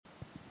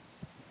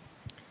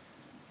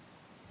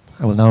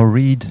I will now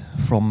read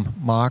from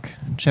Mark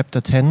chapter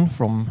 10,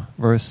 from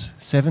verse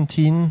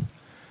 17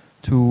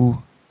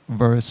 to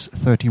verse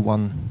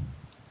 31.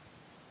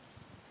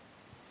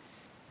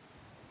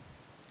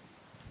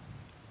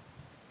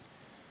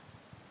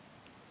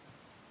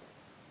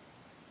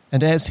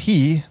 And as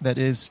he, that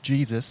is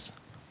Jesus,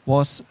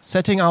 was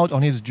setting out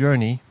on his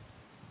journey,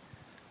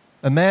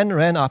 a man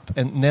ran up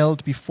and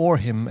knelt before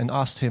him and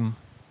asked him,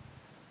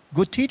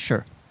 "Good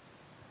teacher,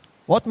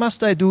 what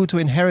must I do to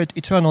inherit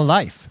eternal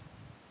life?"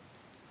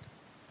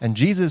 And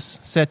Jesus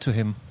said to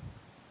him,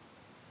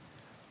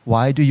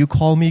 "Why do you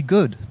call me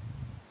good?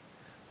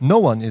 No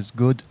one is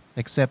good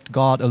except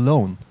God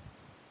alone.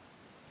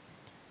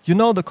 You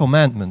know the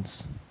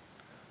commandments.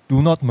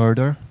 Do not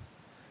murder.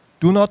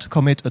 Do not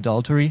commit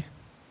adultery.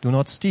 Do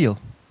not steal.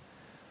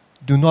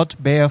 Do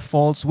not bear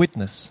false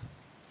witness.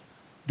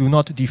 Do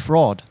not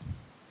defraud.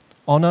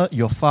 Honor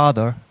your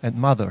father and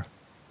mother."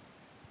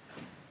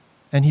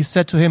 And he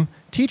said to him,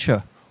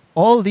 "Teacher,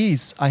 all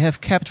these I have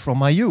kept from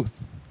my youth."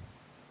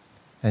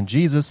 And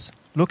Jesus,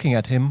 looking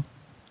at him,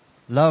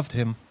 loved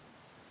him,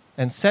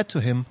 and said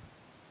to him,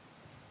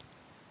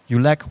 "You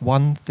lack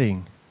one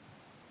thing.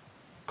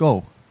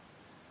 Go,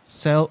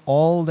 sell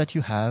all that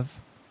you have,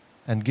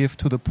 and give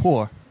to the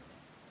poor,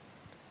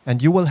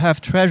 and you will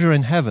have treasure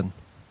in heaven,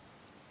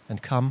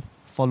 and come,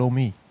 follow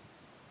me."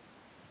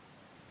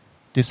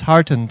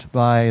 Disheartened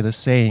by the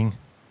saying,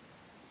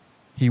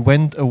 he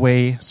went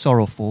away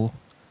sorrowful,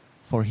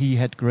 for he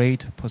had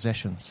great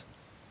possessions.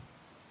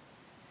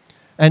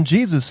 And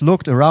Jesus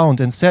looked around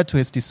and said to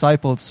his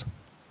disciples,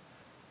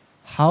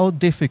 "How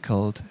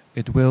difficult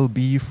it will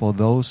be for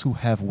those who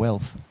have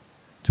wealth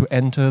to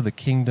enter the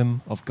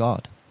kingdom of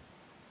God."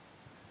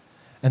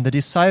 And the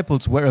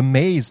disciples were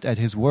amazed at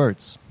his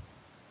words.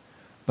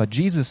 But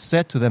Jesus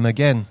said to them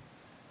again,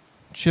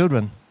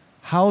 "Children,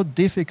 how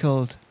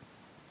difficult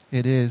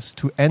it is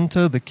to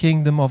enter the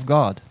kingdom of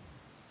God.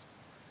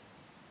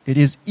 It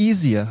is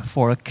easier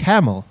for a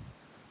camel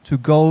to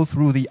go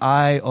through the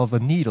eye of a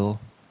needle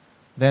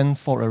than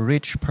for a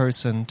rich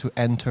person to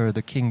enter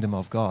the kingdom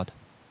of God."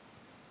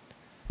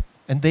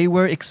 And they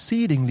were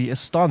exceedingly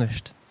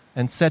astonished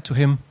and said to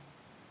him,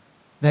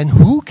 "Then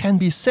who can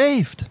be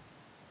saved?"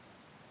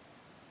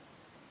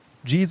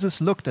 Jesus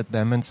looked at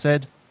them and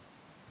said,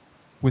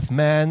 "With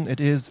man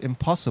it is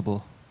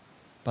impossible,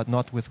 but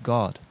not with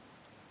God.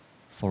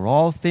 For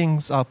all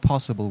things are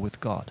possible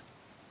with God."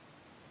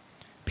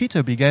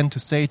 Peter began to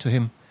say to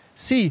him,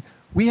 "See,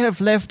 we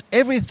have left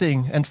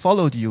everything and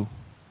followed you."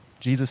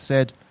 Jesus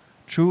said,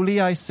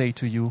 "Truly I say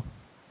to you,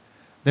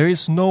 there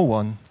is no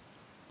one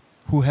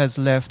who has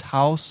left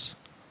house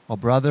or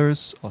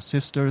brothers or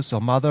sisters or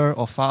mother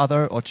or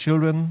father or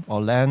children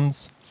or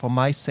lands for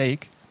my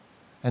sake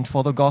and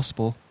for the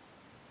gospel,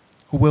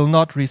 who will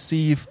not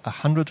receive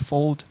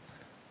 100-fold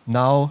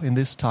now in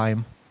this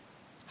time,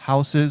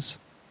 houses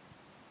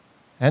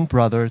and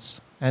brothers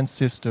and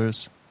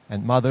sisters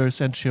and mothers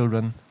and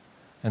children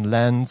and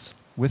lands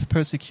with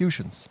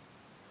persecutions,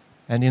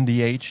 and in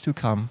the age to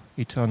come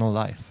eternal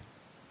life.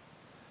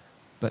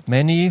 But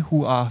many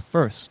who are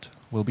first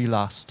will be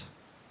last,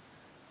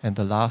 and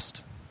the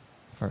last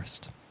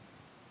first."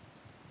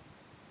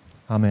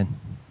 Amen.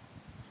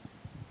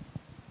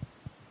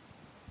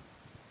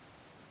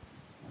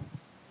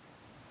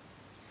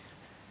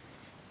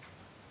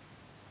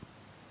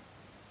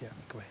 Yeah,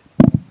 go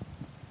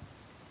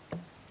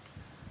ahead.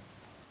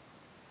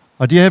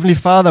 Our dear Heavenly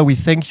Father, we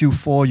thank you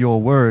for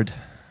your word.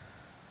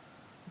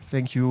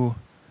 Thank you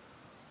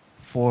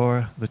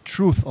for the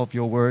truth of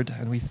your word,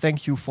 and we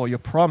thank you for your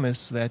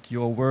promise that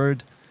your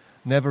word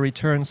never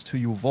returns to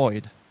you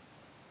void.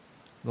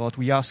 Lord,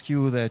 we ask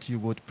you that you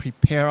would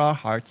prepare our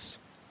hearts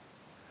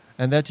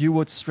and that you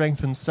would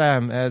strengthen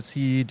Sam as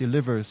he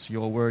delivers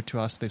your word to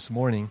us this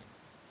morning.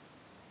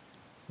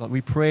 Lord,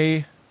 we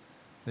pray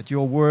that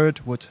your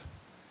word would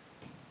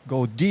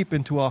go deep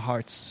into our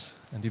hearts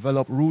and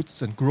develop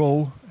roots and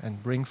grow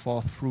and bring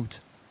forth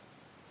fruit.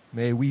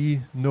 May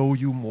we know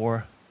you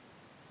more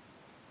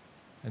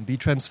and be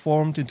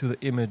transformed into the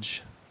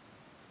image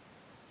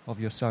of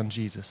your Son,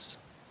 Jesus.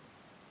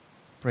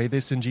 Pray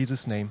this in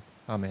Jesus' name.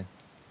 Amen.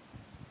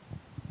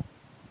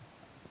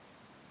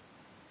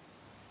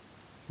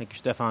 Thank you,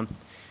 Stefan. I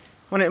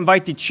want to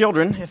invite the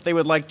children, if they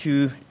would like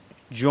to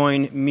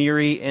join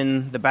Miri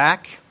in the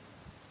back.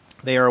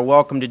 They are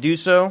welcome to do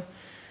so.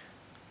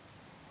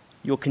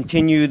 You'll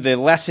continue the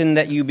lesson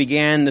that you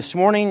began this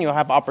morning. You'll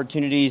have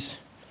opportunities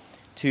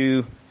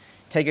to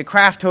take a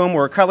craft home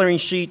or a coloring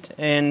sheet,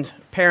 and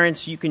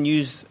parents, you can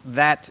use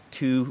that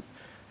to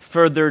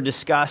further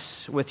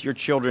discuss with your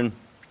children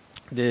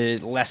the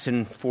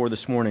lesson for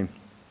this morning.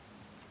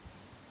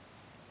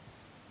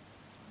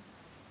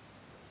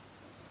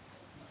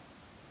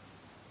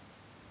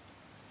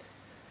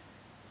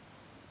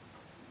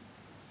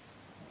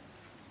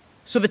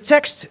 So the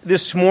text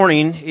this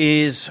morning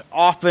is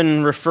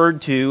often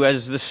referred to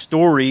as the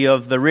story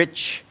of the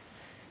rich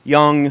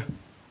young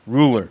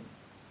ruler.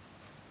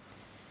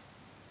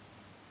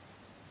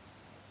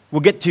 We'll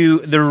get to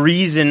the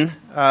reason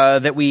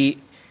that we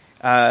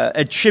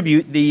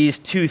attribute these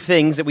two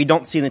things that we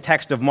don't see in the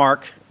text of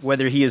Mark,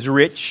 whether he is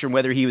rich or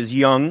whether he was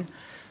young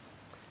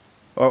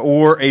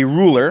or a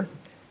ruler.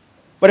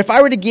 But if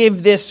I were to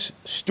give this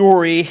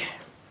story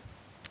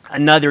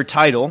another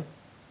title,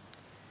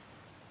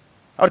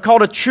 I would call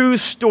it a true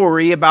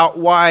story about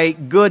why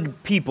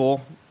good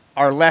people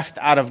are left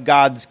out of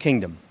God's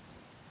kingdom.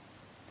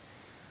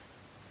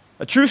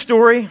 A true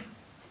story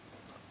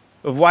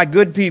of why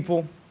good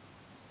people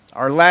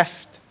are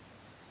left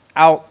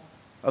out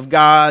of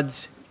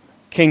God's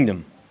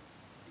kingdom.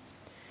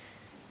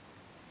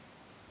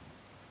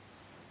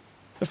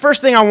 The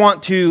first thing I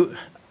want to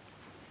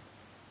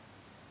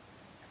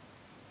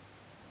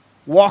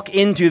walk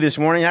into this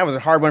morning, that was a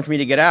hard one for me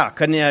to get out.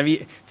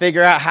 Couldn't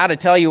figure out how to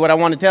tell you what I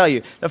want to tell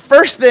you. The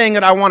first thing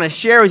that I want to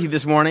share with you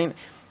this morning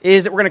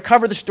is that we're going to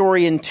cover the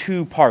story in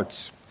two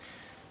parts.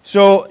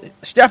 So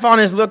Stefan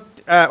has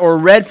looked or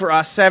read for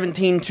us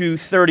 17 to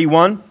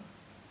 31.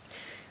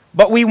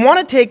 But we want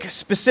to take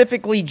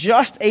specifically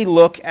just a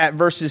look at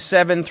verses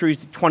 7 through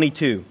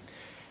 22.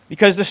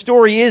 Because the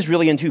story is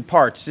really in two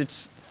parts.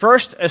 It's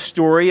first a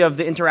story of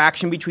the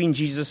interaction between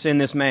Jesus and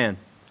this man.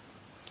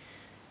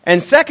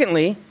 And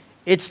secondly,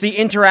 it's the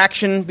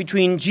interaction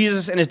between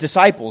Jesus and his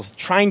disciples,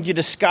 trying to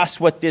discuss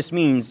what this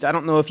means. I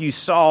don't know if you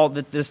saw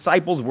that the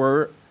disciples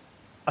were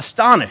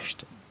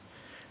astonished.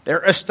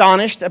 They're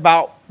astonished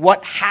about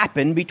what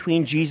happened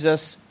between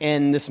Jesus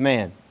and this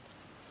man.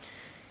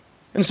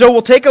 And so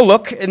we'll take a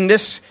look in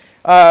this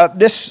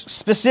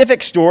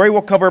specific story.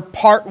 We'll cover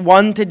part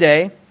 1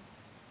 today,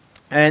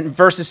 and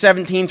verses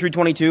 17 through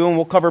 22, and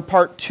we'll cover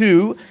part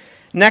 2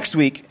 next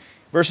week,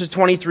 verses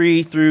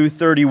 23 through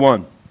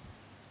 31.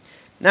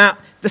 Now,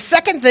 the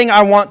second thing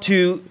I want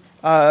to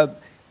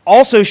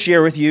also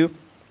share with you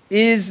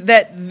is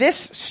that this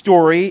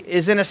story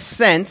is, in a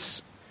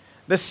sense,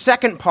 the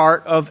second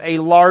part of a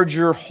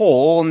larger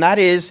whole, and that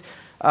is,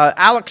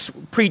 Alex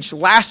preached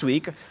last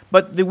week,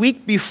 but the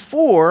week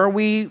before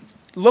we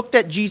looked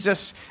at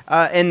Jesus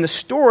and the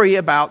story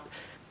about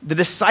the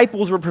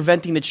disciples were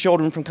preventing the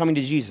children from coming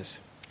to Jesus.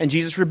 And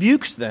Jesus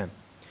rebukes them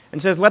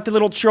and says, "Let the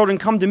little children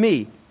come to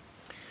me."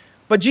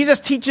 But Jesus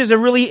teaches a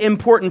really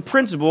important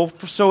principle.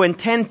 So in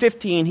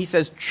 10:15 he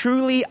says,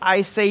 "Truly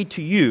I say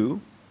to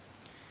you,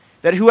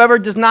 that whoever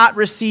does not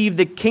receive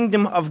the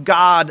kingdom of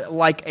God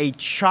like a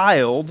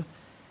child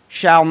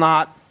shall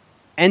not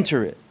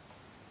enter it."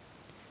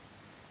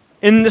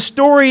 In the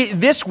story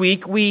this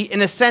week, we,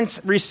 in a sense,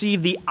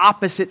 receive the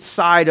opposite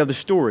side of the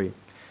story.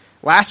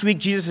 Last week,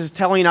 Jesus is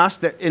telling us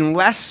that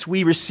unless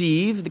we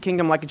receive the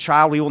kingdom like a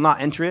child, we will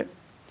not enter it.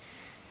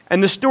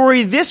 And the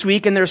story this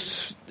week, and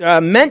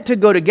they're meant to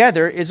go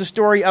together, is a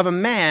story of a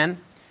man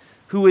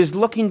who is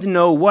looking to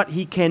know what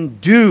he can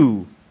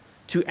do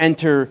to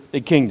enter the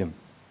kingdom.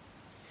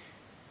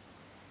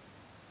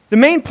 The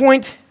main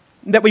point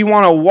that we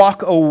want to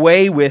walk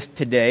away with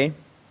today,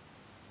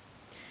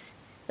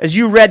 as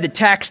you read the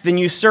text, then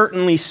you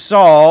certainly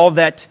saw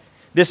that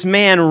this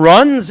man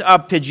runs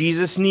up to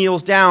Jesus,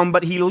 kneels down,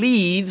 but he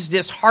leaves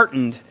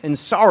disheartened and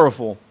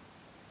sorrowful.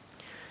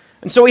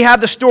 And so we have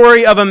the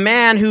story of a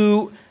man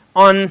who,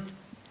 on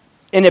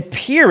an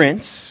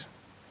appearance,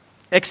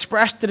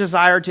 expressed the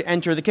desire to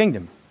enter the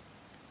kingdom.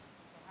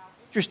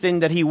 Interesting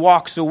that he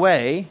walks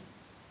away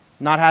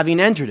not having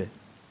entered it.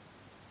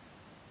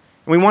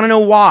 And we want to know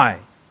why.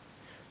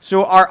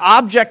 So our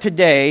object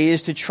today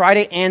is to try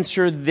to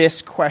answer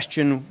this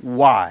question,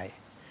 why?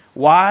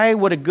 Why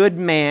would a good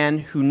man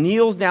who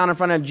kneels down in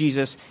front of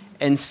Jesus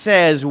and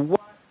says, "What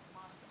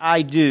must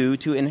I do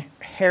to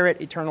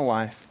inherit eternal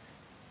life?"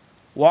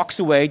 walks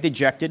away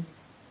dejected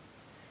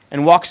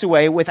and walks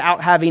away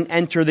without having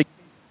entered the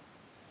kingdom?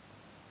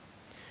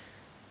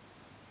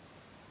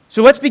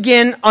 So let's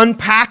begin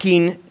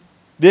unpacking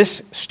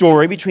this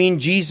story between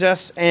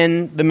Jesus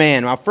and the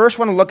man. I first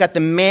want to look at the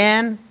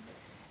man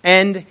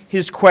and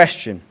his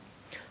question.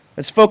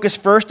 Let's focus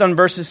first on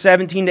verses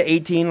 17 to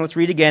 18. Let's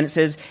read again. It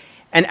says,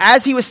 "And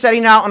as he was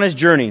setting out on his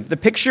journey," the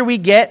picture we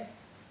get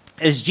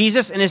is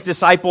Jesus and his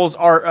disciples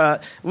are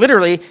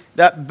literally,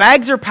 the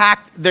bags are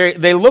packed.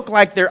 They look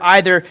like they're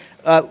either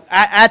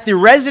at the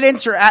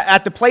residence or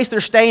at the place they're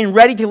staying,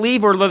 ready to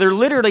leave, or they're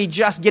literally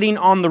just getting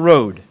on the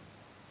road.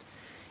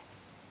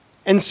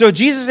 And so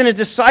Jesus and his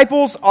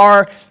disciples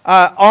are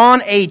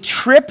on a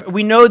trip.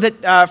 We know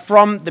that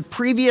from the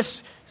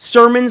previous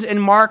sermons in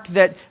Mark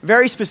that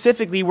very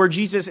specifically where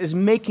Jesus is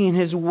making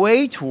his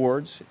way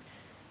towards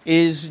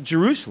is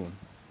Jerusalem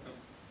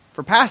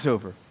for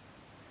Passover,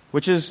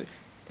 which is,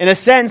 in a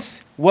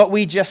sense, what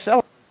we just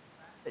celebrated.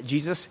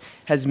 Jesus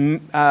has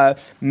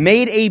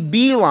made a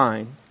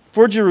beeline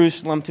for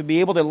Jerusalem to be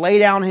able to lay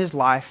down his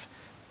life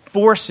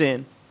for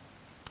sin.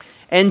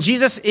 And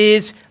Jesus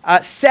is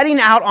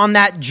setting out on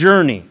that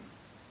journey.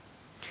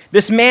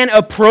 This man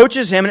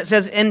approaches him, and it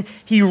says, "And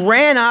he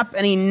ran up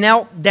and he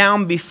knelt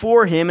down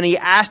before him, and he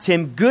asked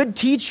him, 'Good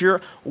teacher,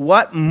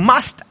 what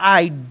must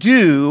I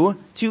do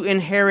to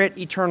inherit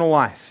eternal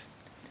life?'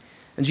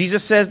 And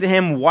Jesus says to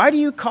him, 'Why do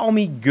you call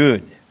me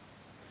good?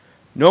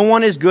 No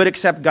one is good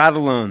except God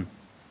alone.'"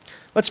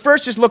 Let's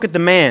first just look at the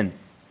man.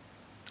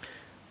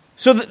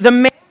 So the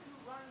man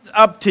who runs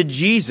up to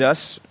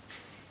Jesus,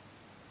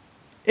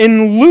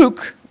 in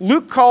Luke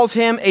calls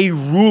him a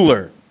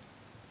ruler,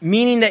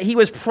 meaning that he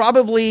was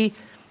probably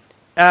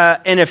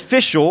an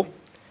official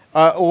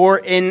or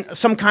in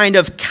some kind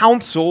of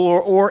council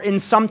or in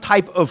some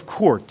type of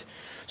court.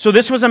 So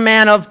this was a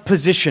man of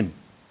position.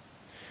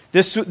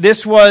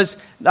 This was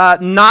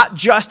not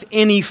just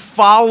any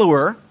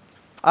follower.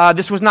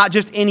 This was not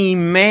just any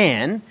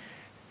man.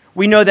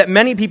 We know that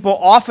many people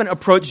often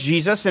approach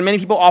Jesus, and many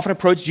people often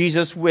approach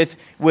Jesus with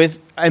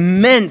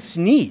immense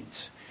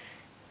needs.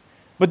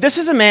 But this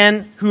is a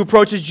man who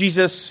approaches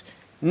Jesus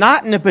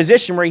not in a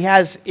position where he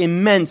has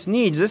immense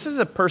needs. This is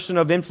a person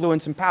of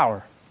influence and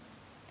power.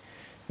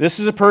 This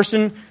is a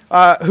person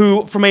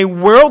who, from a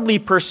worldly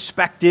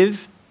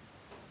perspective,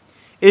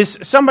 is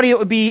somebody that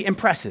would be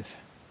impressive.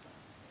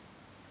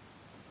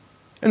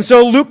 And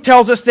so Luke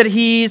tells us that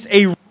he's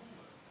a...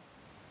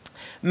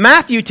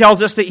 Matthew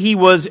tells us that he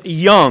was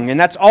young, and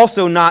that's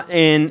also not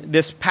in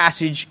this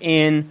passage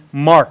in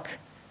Mark.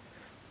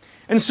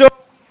 And so,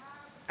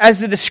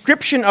 as the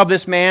description of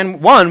this man,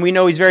 1, we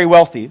know he's very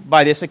wealthy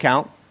by this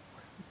account.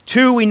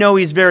 2, we know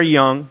he's very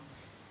young.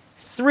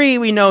 3,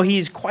 we know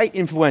he's quite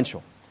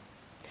influential.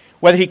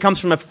 Whether he comes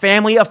from a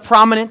family of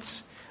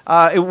prominence,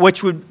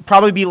 which would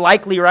probably be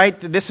likely, right?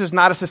 This is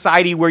not a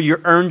society where you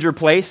earned your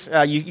place.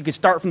 You could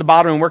start from the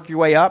bottom and work your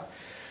way up.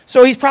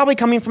 So he's probably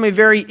coming from a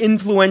very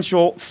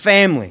influential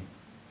family.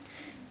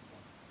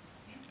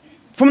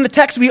 From the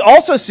text, we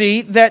also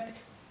see that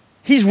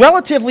he's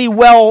relatively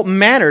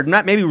well-mannered.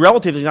 Maybe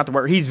relatively is not the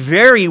word. He's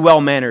very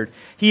well-mannered.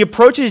 He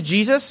approaches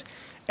Jesus,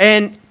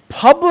 and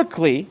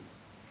publicly,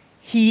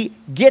 he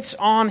gets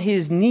on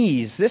his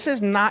knees. This is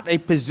not a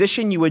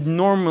position you would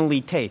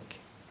normally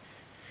take.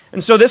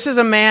 And so this is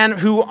a man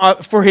who,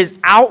 for his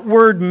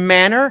outward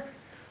manner,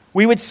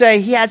 we would say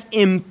he has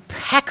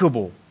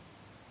impeccable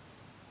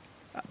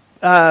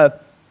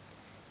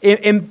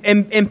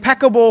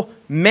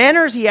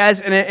manners. He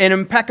has an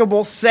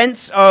impeccable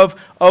sense of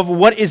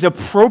what is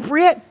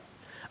appropriate.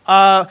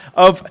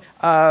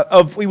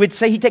 We would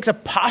say he takes a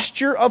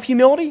posture of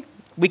humility.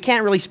 We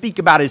can't really speak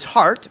about his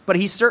heart, but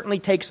he certainly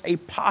takes a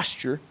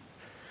posture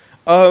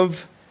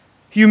of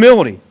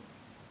humility.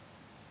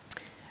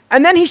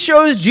 And then he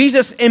shows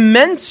Jesus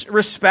immense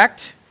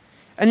respect.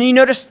 And then you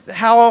notice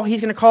how he's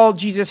going to call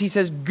Jesus, he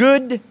says,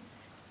 good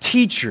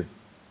teacher.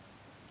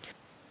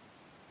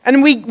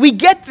 And we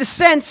get the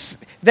sense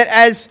that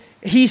as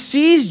he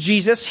sees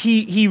Jesus,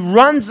 he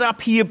runs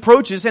up, he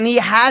approaches, and he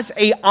has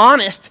an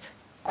honest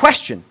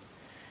question.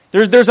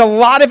 There's a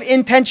lot of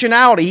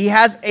intentionality. He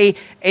has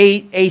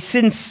a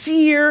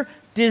sincere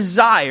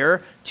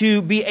desire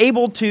to be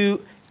able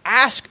to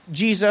ask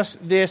Jesus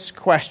this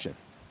question.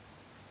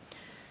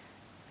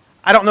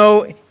 I don't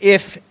know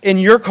if in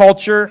your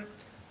culture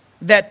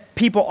that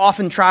people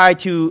often try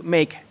to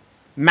make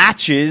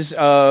matches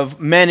of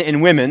men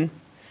and women,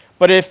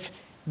 but if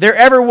there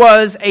ever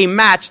was a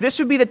match, this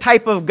would be the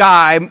type of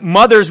guy,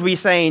 mothers would be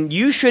saying,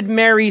 you should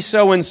marry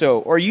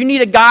so-and-so, or you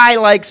need a guy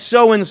like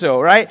so-and-so,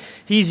 right?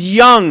 He's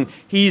young,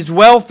 he's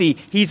wealthy,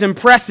 he's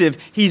impressive,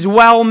 he's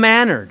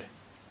well-mannered,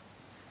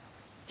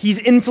 he's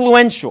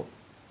influential.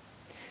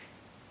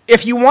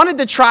 If you wanted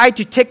to try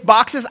to tick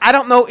boxes, I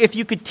don't know if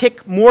you could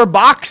tick more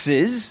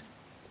boxes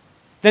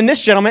than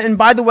this gentleman, and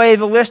by the way,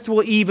 the list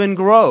will even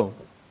grow.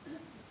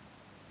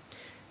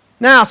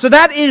 Now, so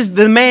that is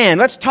the man.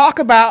 Let's talk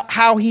about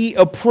how he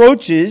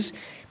approaches,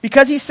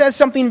 because he says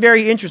something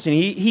very interesting.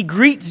 He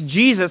greets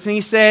Jesus and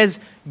he says,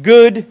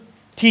 good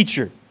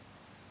teacher.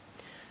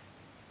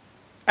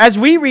 As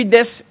we read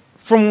this,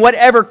 from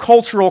whatever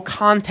cultural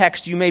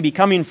context you may be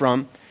coming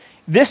from,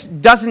 this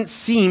doesn't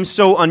seem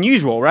so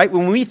unusual, right?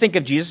 When we think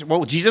of Jesus,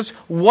 well, Jesus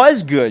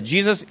was good.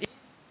 Jesus is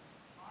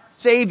our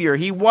Savior.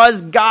 He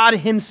was God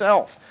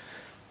himself.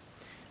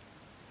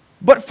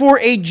 But for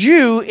a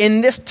Jew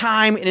in this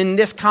time and in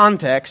this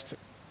context,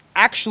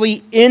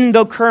 actually in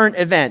the current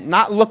event,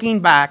 not looking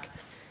back,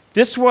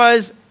 this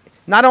was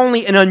not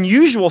only an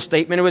unusual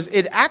statement,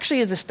 it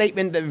actually is a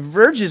statement that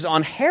verges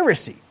on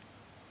heresy.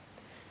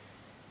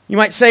 You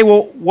might say,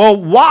 well,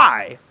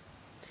 why?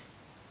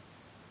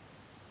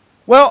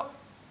 Well,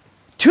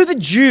 to the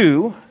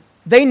Jew,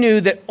 they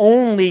knew that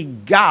only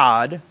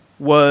God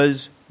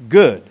was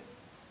good.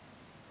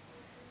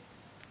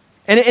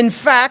 And in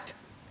fact,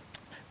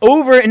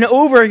 over and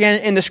over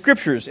again in the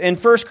Scriptures, in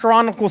 1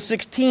 Chronicles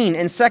 16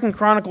 and 2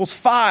 Chronicles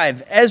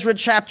 5, Ezra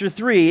chapter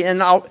 3,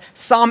 and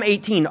Psalm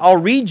 18, I'll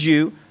read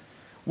you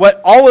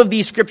what all of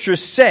these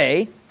Scriptures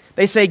say.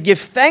 They say, give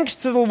thanks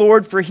to the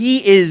Lord, for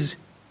he is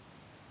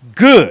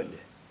good.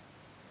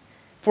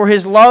 For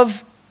his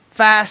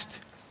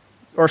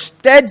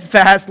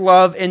steadfast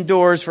love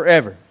endures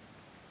forever.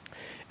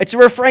 It's a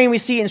refrain we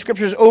see in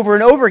Scriptures over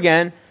and over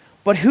again,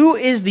 but who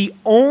is the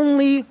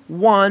only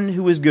one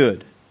who is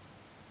good?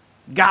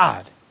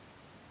 God.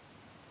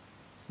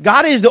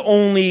 God is the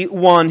only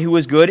one who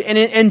is good. And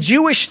in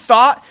Jewish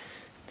thought,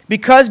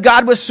 because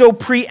God was so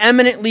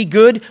preeminently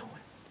good,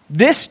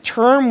 this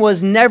term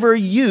was never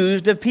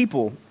used of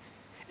people.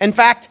 In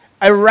fact,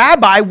 a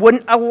rabbi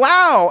wouldn't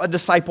allow a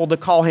disciple to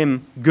call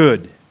him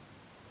good.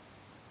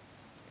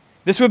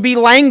 This would be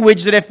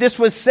language that if this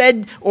was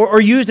said or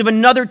used of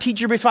another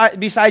teacher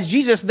besides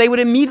Jesus, they would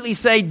immediately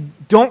say,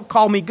 don't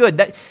call me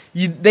good.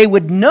 They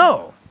would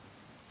know.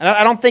 And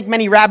I don't think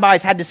many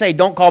rabbis had to say,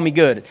 don't call me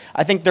good.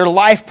 I think their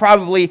life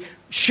probably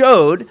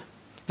showed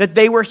that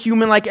they were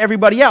human like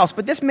everybody else.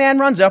 But this man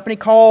runs up and he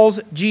calls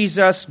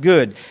Jesus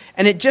good.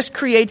 And it just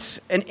creates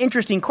an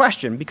interesting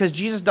question because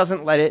Jesus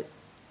doesn't let it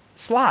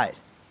slide.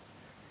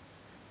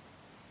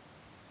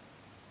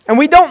 And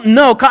we don't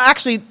know,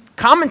 actually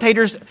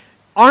commentators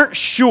aren't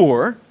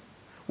sure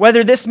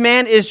whether this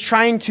man is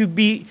trying to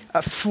be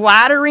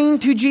flattering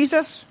to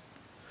Jesus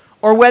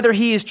or whether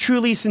he is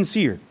truly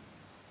sincere.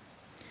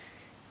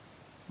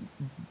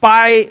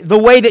 By the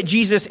way that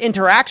Jesus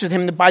interacts with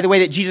him, by the way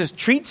that Jesus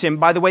treats him,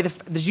 by the way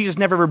that Jesus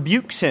never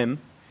rebukes him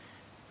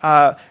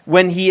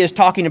when he is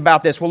talking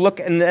about this. We'll look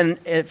and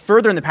then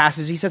further in the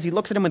passage, he says he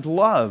looks at him with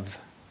love.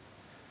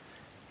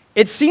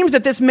 It seems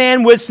that this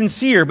man was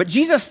sincere, but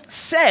Jesus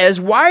says,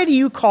 why do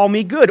you call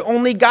me good?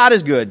 Only God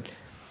is good.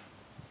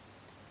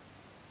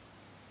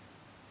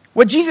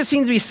 What Jesus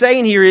seems to be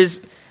saying here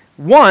is,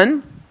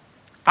 one,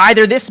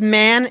 either this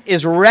man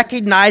is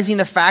recognizing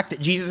the fact that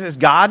Jesus is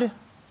God,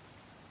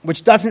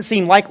 which doesn't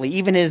seem likely.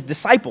 Even his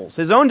disciples,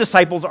 his own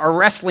disciples, are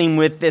wrestling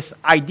with this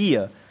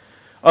idea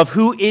of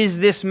who is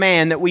this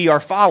man that we are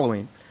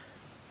following.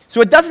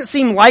 So it doesn't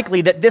seem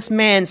likely that this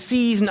man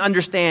sees and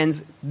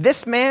understands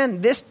this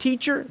man, this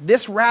teacher,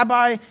 this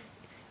rabbi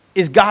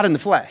is God in the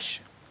flesh.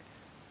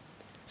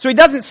 So he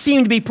doesn't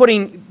seem to be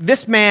putting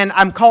this man,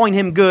 I'm calling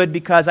him good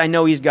because I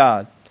know he's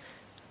God.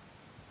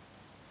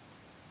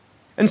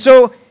 And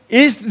so,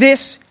 is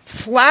this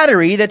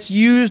flattery that's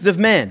used of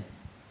men?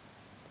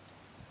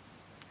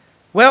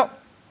 Well,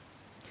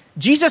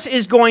 Jesus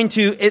is going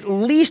to at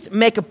least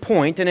make a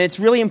point, and it's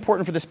really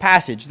important for this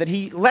passage, that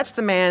he lets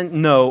the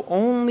man know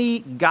only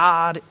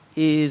God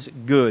is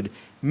good.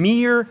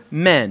 Mere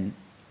men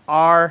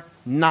are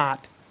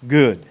not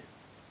good.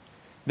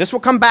 This will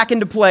come back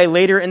into play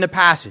later in the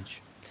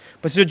passage.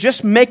 But so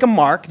just make a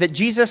mark that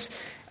Jesus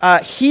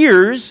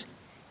hears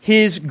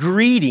his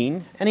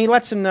greeting, and he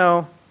lets him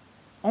know,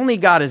 only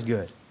God is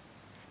good.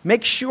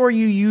 Make sure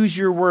you use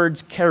your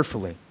words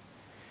carefully.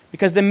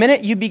 Because the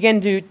minute you begin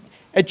to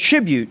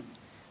attribute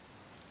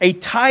a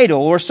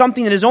title or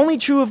something that is only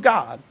true of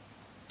God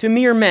to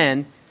mere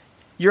men,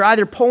 you're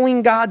either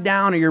pulling God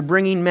down or you're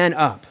bringing men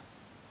up.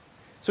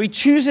 So he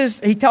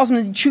tells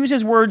him to choose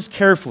his words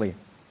carefully.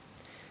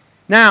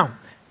 Now,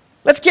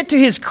 let's get to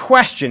his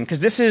question,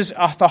 because this is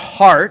the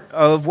heart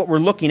of what we're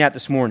looking at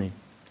this morning.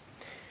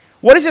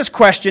 What is his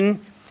question?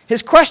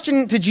 His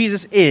question to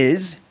Jesus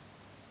is,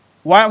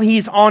 while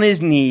he's on his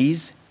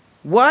knees,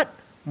 what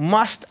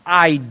must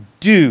I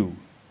do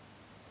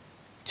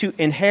to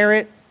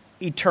inherit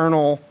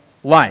eternal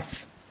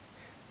life?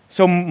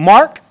 So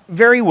mark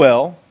very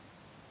well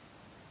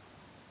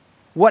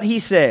what he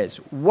says.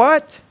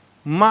 What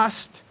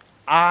must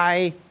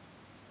I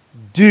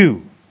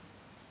do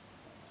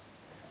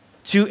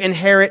to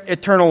inherit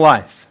eternal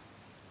life?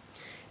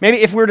 Maybe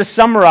if we were to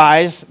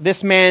summarize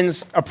this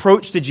man's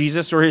approach to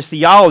Jesus or his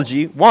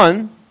theology,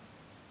 one,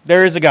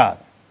 there is a God.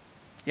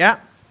 Yeah,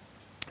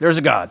 there's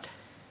a God.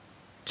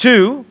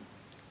 Two,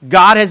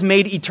 God has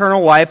made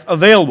eternal life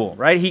available,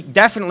 right? He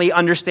definitely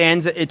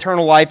understands that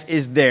eternal life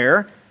is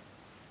there.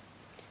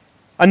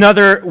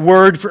 Another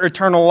word for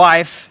eternal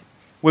life,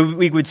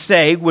 we would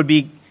say, would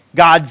be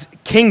God's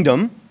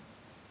kingdom.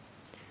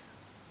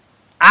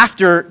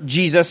 After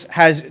Jesus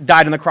has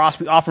died on the cross,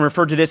 we often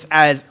refer to this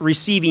as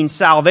receiving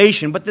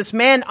salvation. But this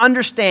man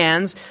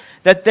understands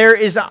that there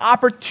is an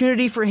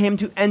opportunity for him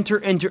to enter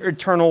into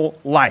eternal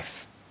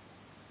life.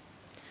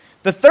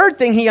 The third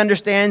thing he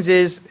understands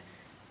is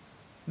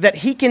that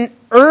he can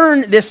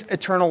earn this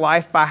eternal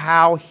life by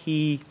how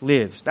he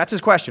lives. That's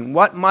his question.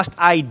 What must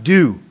I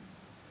do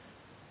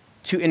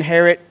to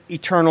inherit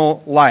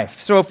eternal life?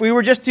 So if we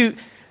were just to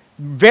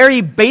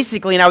very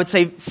basically, and I would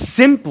say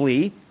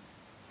simply,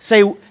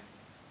 say,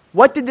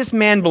 what did this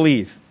man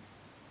believe?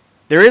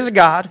 There is a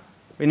God,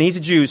 and he's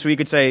a Jew, so he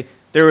could say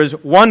there is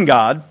one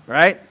God,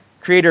 right?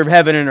 Creator of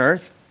heaven and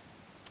earth.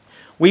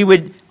 We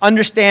would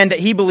understand that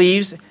he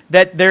believes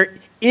that there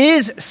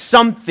is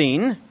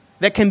something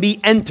that can be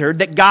entered,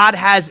 that God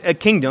has a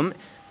kingdom,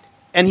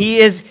 and he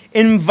is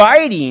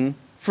inviting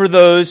for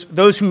those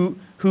who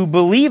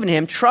believe in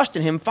him, trust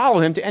in him, follow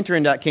him to enter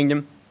into that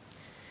kingdom.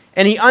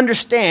 And he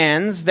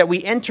understands that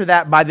we enter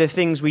that by the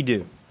things we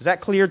do. Is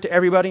that clear to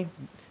everybody?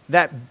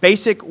 That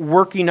basic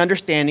working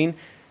understanding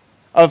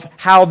of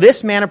how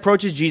this man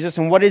approaches Jesus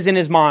and what is in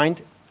his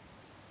mind.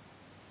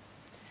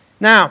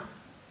 Now,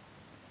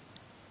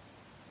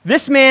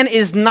 this man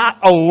is not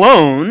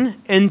alone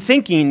in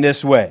thinking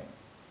this way.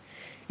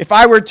 If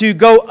I were to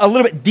go a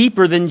little bit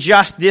deeper than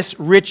just this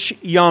rich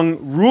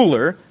young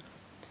ruler,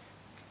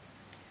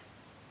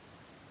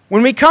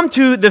 when we come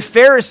to the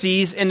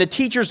Pharisees and the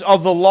teachers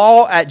of the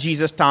law at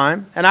Jesus'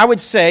 time, and I would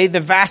say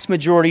the vast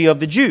majority of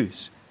the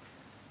Jews,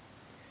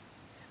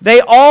 They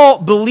all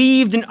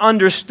believed and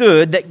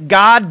understood that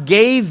God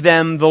gave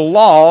them the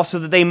law so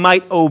that they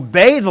might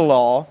obey the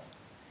law,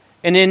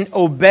 and in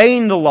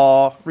obeying the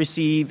law,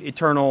 receive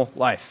eternal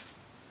life.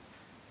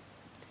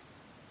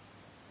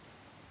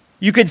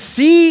 You could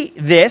see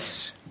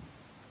this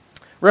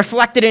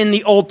reflected in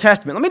the Old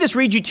Testament. Let me just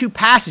read you two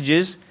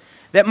passages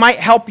that might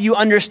help you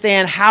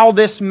understand how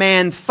this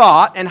man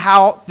thought and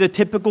how the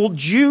typical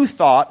Jew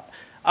thought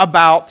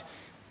about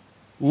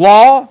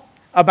law,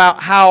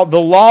 about how the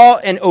law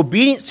and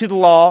obedience to the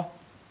law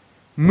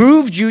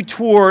moved you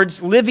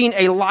towards living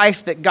a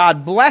life that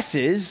God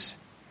blesses.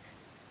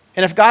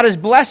 And if God is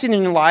blessing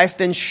in your life,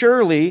 then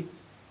surely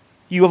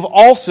you have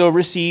also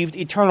received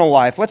eternal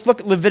life. Let's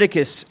look at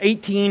Leviticus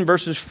 18,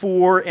 verses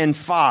 4 and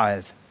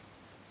 5.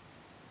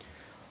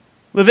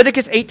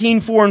 Leviticus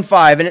 18, 4 and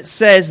 5, and it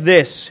says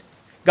this.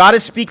 God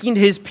is speaking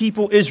to his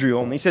people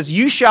Israel, and he says,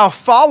 "You shall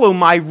follow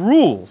my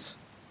rules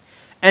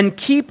and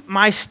keep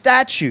my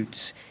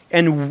statutes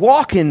and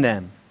walk in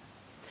them.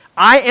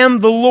 I am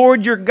the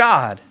Lord your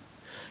God.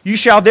 You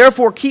shall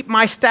therefore keep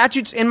my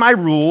statutes and my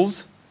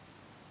rules."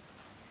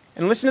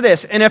 And listen to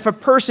this. "And if a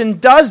person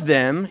does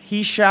them,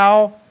 he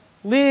shall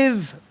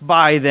live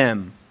by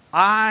them.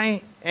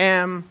 I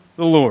am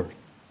the Lord."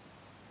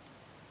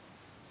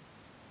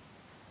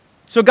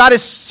 So God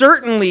is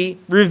certainly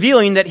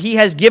revealing that he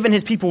has given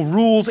his people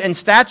rules and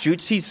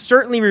statutes. He's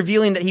certainly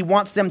revealing that he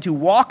wants them to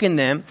walk in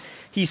them.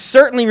 He's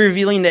certainly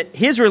revealing that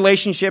his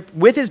relationship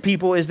with his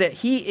people is that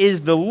he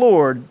is the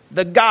Lord,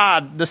 the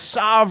God, the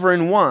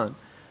sovereign one.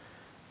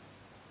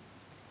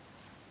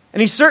 And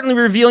he's certainly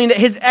revealing that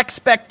his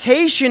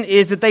expectation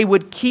is that they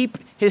would keep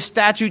his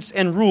statutes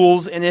and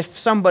rules, and if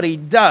somebody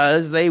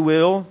does, they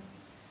will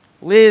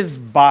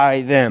live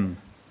by them.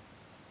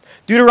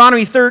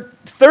 Deuteronomy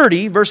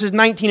 30, verses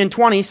 19 and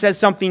 20 says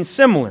something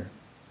similar.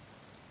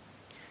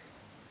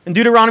 In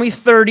Deuteronomy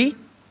 30,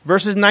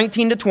 verses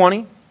 19 to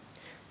 20,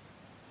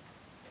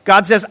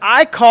 God says,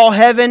 "I call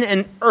heaven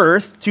and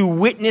earth to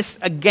witness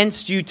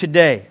against you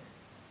today.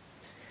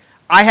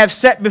 I have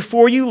set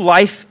before you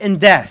life and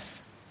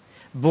death,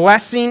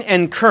 blessing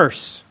and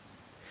curse.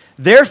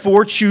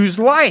 Therefore choose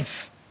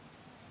life,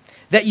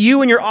 that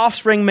you and your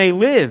offspring may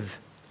live,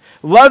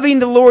 loving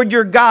the Lord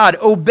your God,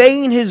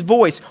 obeying his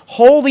voice,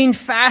 holding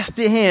fast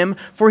to him,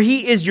 for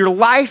he is your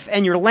life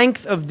and your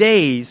length of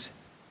days,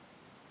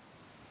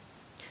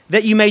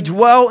 that you may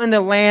dwell in the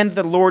land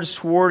the Lord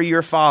swore to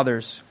your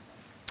fathers,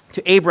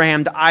 to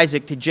Abraham, to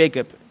Isaac, to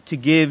Jacob, to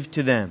give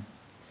to them."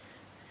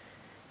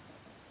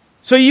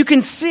 So you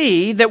can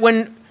see that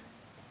when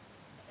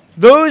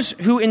those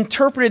who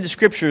interpreted the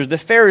Scriptures, the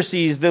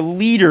Pharisees, the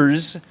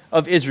leaders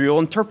of Israel,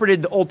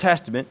 interpreted the Old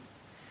Testament,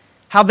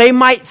 how they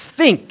might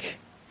think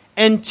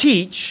and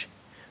teach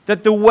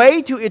that the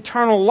way to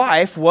eternal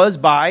life was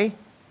by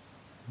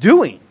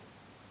doing.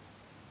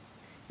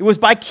 It was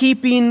by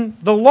keeping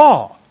the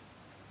law.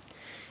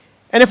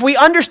 And if we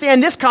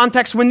understand this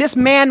context, when this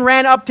man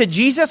ran up to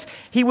Jesus,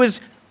 he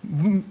was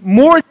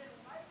more than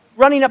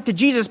running up to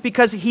Jesus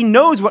because he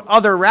knows what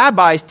other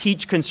rabbis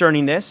teach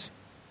concerning this.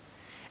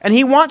 And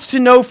he wants to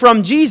know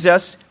from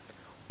Jesus,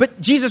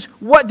 "But Jesus,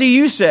 what do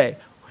you say?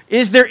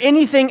 Is there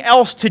anything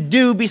else to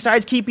do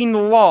besides keeping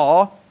the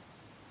law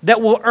that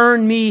will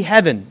earn me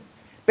heaven?"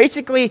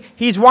 Basically,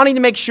 he's wanting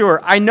to make sure,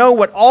 I know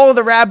what all of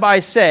the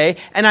rabbis say,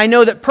 and I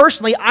know that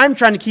personally I'm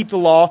trying to keep the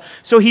law.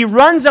 So he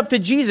runs up to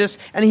Jesus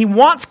and he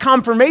wants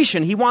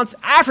confirmation. He wants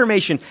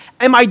affirmation.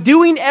 Am I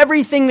doing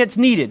everything that's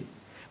needed?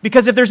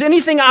 Because if there's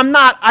anything I'm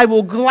not, I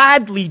will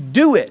gladly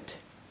do it.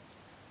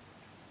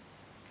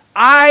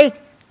 I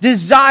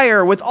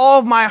desire with all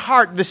of my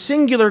heart, the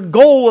singular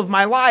goal of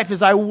my life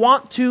is I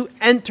want to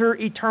enter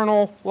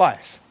eternal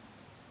life.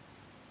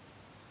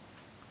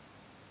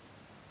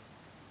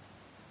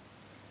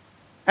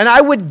 And I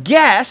would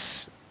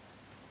guess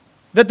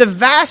that the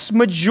vast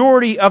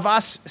majority of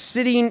us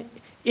sitting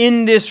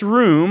in this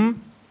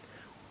room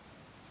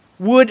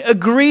would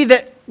agree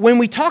that when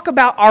we talk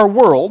about our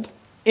world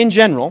in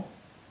general,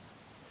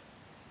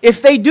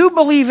 if they do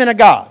believe in a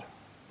God,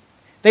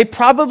 they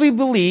probably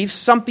believe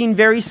something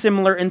very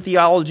similar in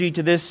theology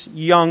to this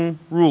young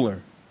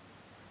ruler.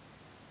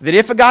 That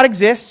if a God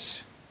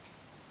exists,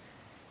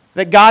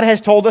 that God has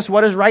told us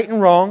what is right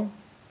and wrong,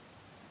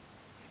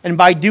 and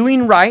by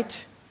doing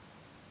right,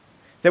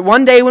 that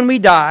one day when we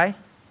die,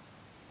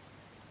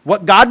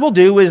 what God will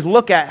do is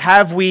look at,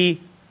 have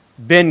we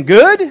been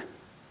good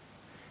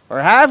or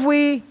have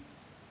we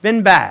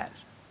been bad?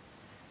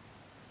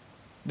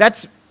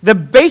 That's the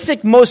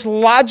basic, most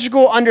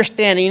logical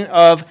understanding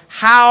of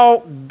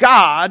how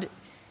God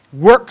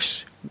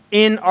works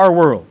in our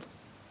world.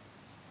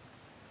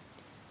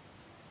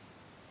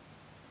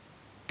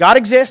 God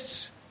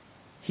exists.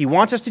 He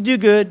wants us to do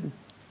good.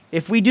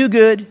 If we do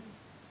good,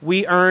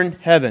 we earn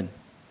heaven.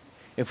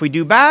 If we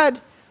do bad,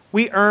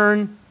 we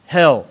earn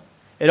hell.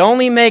 It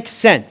only makes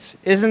sense.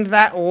 Isn't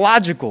that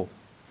logical?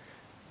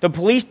 The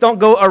police don't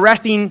go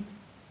arresting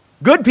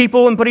good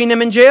people and putting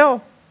them in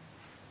jail.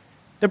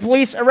 The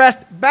police arrest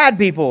bad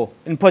people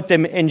and put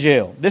them in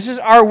jail. This is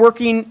our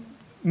working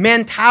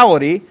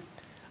mentality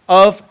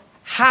of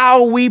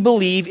how we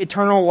believe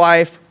eternal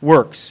life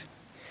works.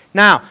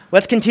 Now,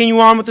 let's continue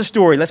on with the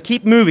story. Let's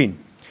keep moving.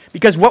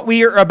 Because what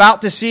we are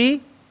about to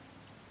see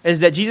is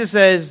that Jesus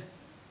says,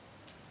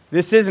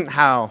 this isn't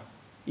how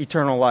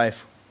eternal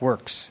life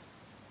works.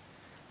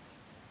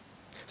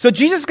 So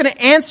Jesus is going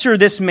to answer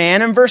this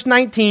man in verse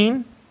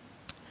 19.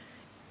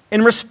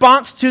 In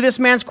response to this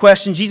man's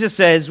question, Jesus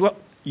says, well,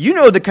 you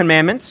know the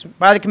commandments.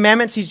 By the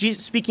commandments,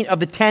 he's speaking of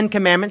the 10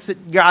 commandments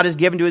that God has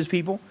given to his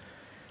people.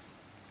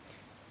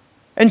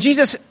 And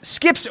Jesus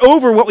skips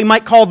over what we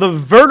might call the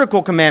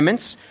vertical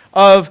commandments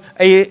of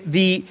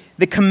the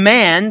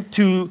command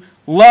to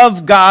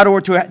love God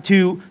or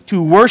to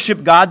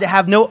worship God, to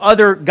have no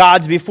other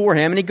gods before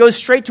him. And he goes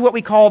straight to what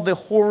we call the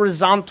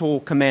horizontal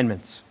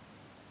commandments.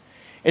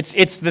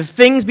 It's the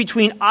things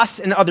between us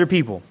and other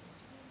people.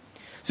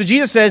 So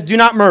Jesus says, do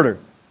not murder,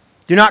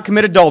 do not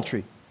commit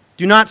adultery,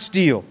 do not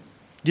steal,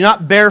 do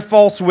not bear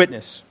false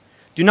witness,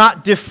 do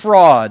not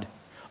defraud,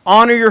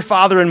 honor your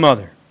father and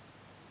mother.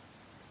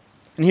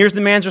 And here's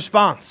the man's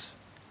response.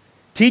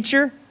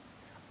 Teacher,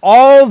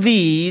 all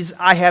these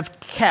I have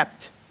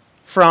kept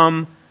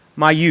from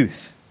my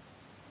youth.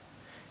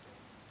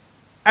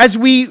 As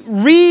we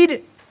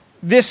read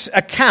this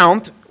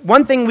account,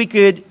 one thing we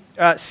could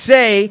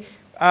say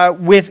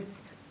with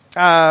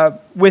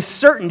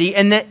certainty,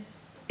 and that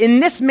in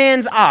this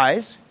man's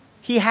eyes,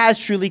 he has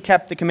truly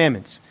kept the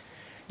commandments.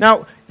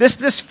 Now,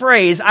 this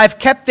phrase, I've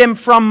kept them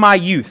from my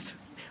youth.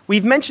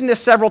 We've mentioned this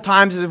several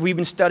times as we've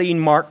been studying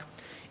Mark,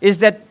 is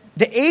that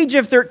the age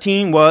of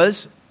 13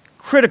 was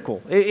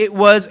critical. It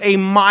was a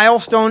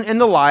milestone in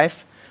the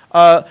life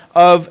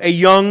of a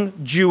young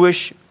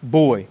Jewish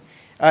boy.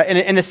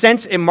 In a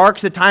sense, it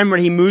marks the time when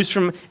he moves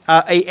from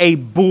a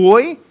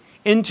boy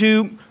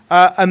into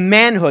a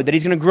manhood that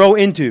he's going to grow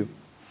into.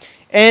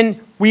 And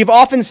we've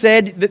often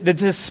said that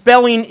the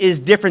spelling is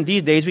different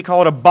these days. We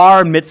call it a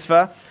bar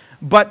mitzvah.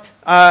 But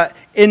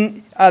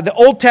in the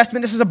Old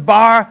Testament, this is a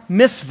bar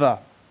mitzvah.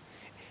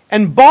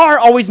 And bar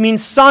always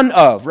means son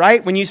of,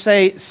 right? When you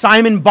say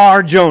Simon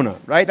bar Jonah,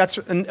 right? That's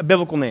a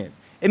biblical name.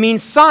 It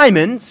means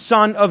Simon,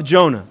 son of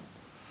Jonah.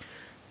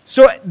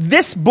 So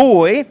this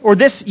boy, or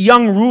this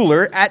young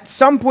ruler, at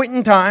some point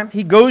in time,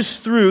 he goes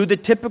through the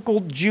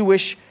typical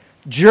Jewish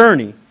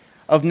journey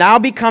of now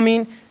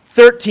becoming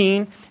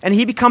 13, and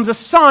he becomes a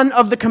son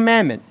of the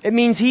commandment. It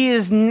means he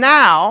is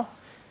now,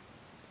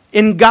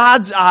 in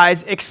God's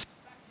eyes, expected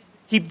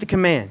to keep the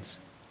commands.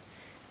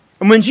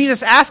 And when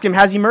Jesus asked him,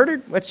 has he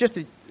murdered?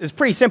 It's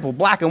pretty simple,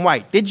 black and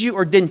white. Did you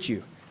or didn't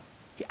you?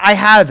 I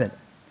haven't.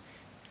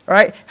 All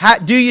right?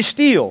 Do you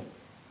steal?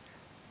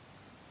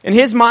 In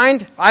his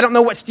mind, I don't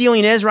know what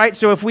stealing is, right?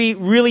 So if we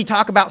really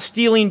talk about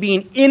stealing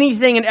being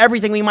anything and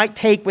everything we might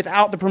take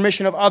without the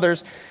permission of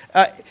others,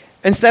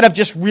 instead of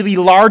just really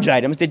large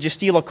items, did you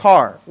steal a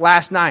car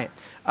last night?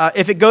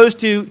 If it goes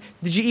to,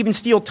 did you even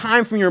steal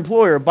time from your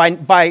employer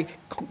by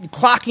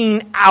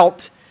clocking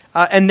out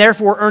and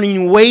therefore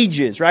earning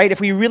wages, right? If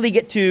we really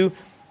get to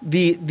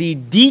the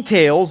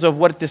details of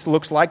what this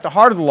looks like, the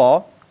heart of the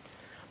law.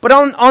 But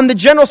on the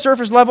general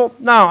surface level,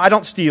 no, I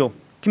don't steal.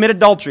 Commit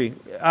adultery.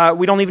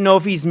 We don't even know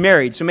if he's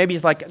married. So maybe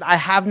he's like, I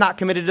have not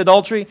committed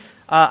adultery.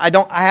 I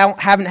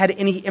haven't had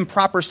any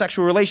improper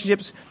sexual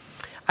relationships.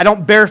 I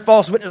don't bear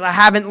false witness. I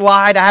haven't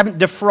lied. I haven't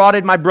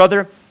defrauded my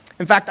brother.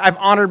 In fact, I've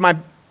honored my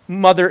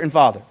mother and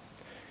father.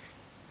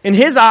 In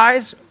his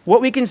eyes,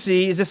 what we can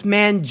see is this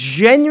man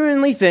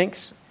genuinely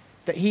thinks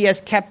that he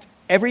has kept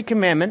every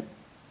commandment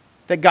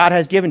that God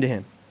has given to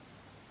him.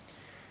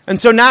 And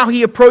so now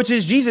he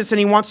approaches Jesus and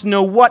he wants to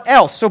know what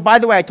else. So by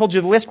the way, I told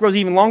you the list grows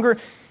even longer.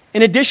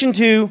 In addition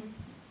to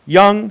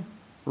young,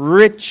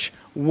 rich,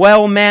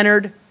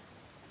 well-mannered,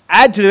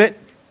 add to it,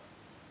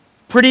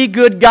 pretty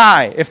good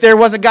guy. If there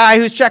was a guy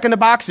who's checking the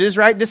boxes,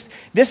 right,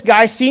 this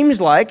guy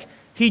seems like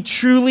he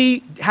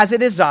truly has a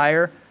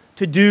desire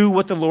to do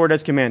what the Lord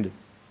has commanded.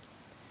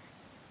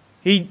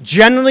 He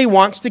genuinely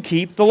wants to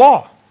keep the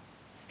law.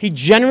 He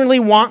genuinely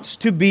wants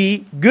to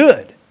be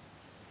good.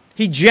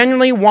 He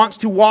genuinely wants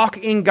to walk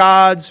in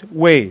God's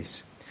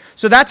ways.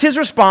 So that's his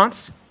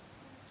response.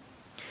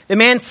 The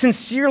man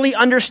sincerely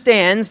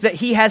understands that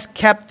he has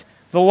kept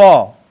the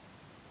law.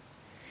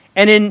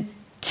 And in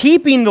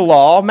keeping the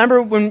law,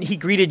 remember when he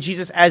greeted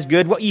Jesus as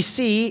good, what you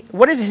see,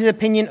 what is his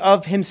opinion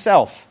of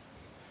himself?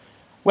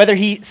 Whether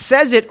he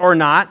says it or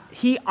not,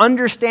 he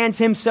understands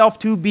himself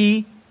to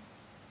be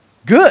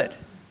good.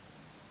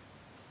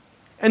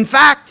 In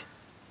fact,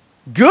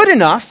 good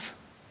enough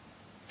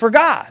for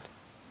God.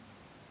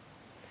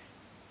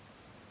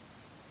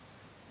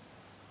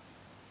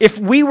 If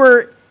we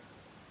were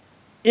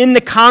in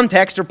the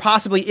context, or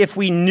possibly if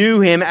we knew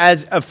him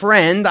as a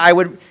friend, I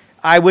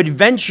would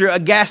venture a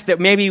guess that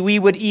maybe we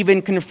would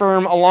even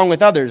confirm along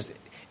with others.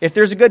 If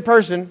there's a good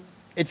person,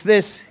 it's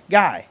this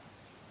guy.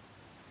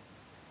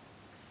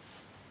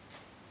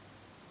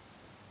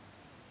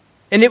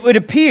 And it would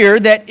appear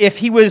that if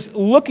he was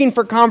looking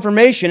for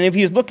confirmation, if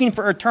he was looking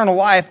for eternal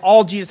life,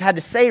 all Jesus had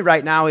to say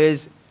right now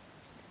is,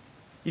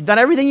 you've done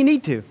everything you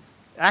need to.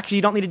 Actually,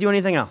 you don't need to do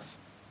anything else.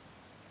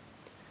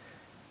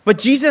 But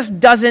Jesus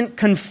doesn't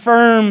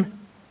confirm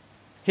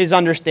his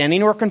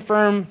understanding or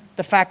confirm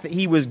the fact that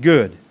he was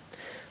good.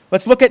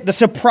 Let's look at the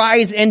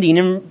surprise ending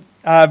in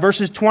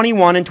verses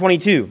 21 and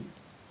 22.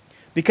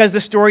 Because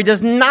the story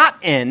does not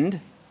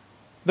end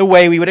the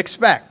way we would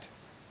expect.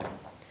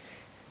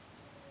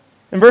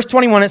 In verse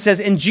 21 it says,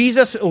 "And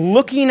Jesus,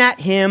 looking at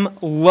him,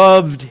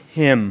 loved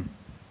him,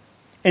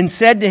 and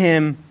said to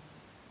him,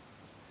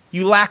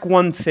 'You lack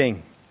one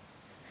thing.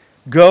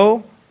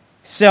 Go,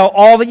 sell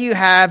all that you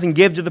have and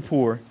give to the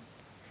poor,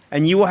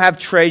 and you will have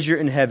treasure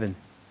in heaven.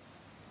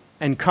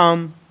 And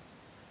come,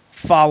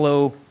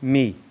 follow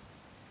me.'"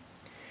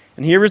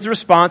 And here is the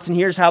response, and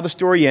here's how the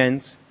story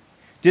ends.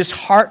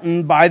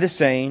 Disheartened by the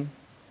saying,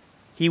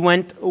 he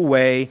went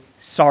away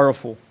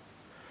sorrowful,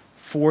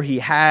 for he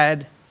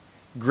had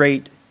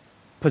great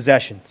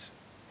possessions.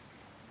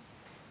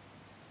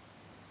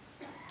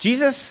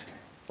 Jesus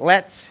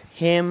lets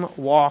him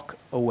walk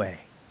away.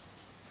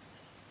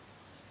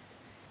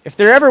 If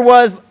there ever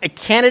was a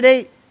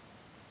candidate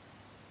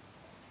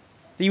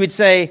that you would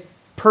say,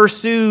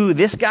 pursue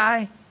this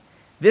guy,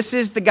 this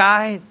is the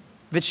guy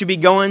that should be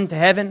going to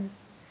heaven,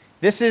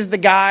 this is the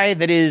guy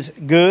that is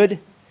good.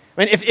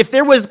 I mean, if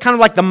there was kind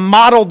of like the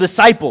model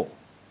disciple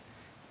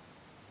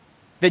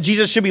that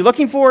Jesus should be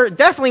looking for, it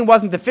definitely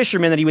wasn't the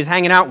fisherman that he was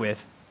hanging out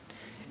with.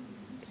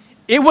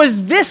 It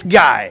was this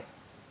guy.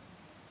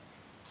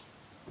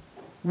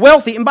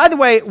 Wealthy. And by the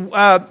way,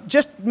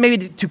 just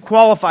maybe to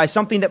qualify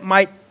something that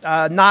might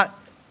not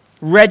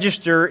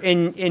register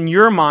in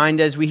your mind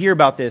as we hear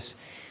about this.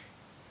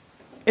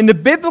 In the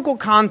biblical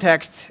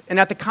context, and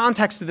at the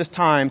context of this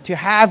time, to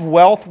have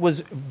wealth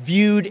was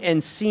viewed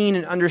and seen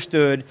and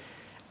understood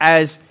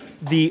as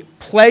the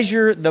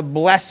pleasure, the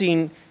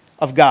blessing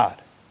of God.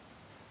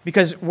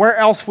 Because where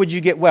else would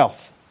you get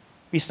wealth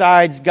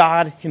besides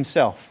God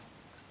himself?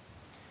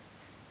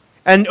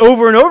 And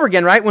over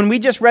again, right, when we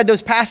just read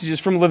those passages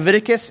from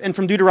Leviticus and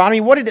from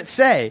Deuteronomy, what did it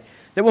say?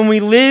 That when we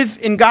live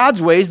in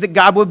God's ways, that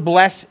God would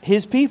bless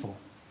his people.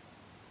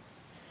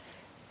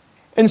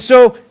 And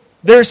so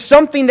there's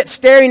something that's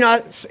staring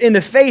us in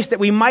the face that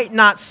we might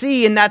not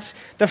see, and that's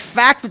the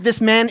fact that this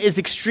man is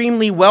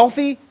extremely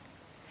wealthy.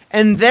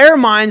 And their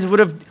minds would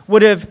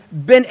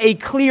have been a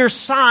clear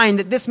sign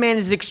that this man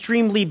is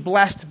extremely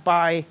blessed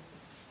by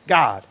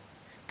God.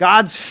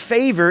 God's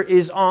favor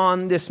is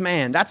on this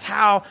man. That's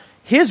how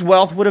his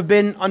wealth would have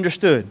been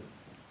understood.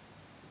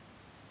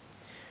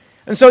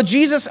 And so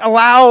Jesus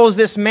allows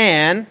this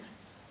man,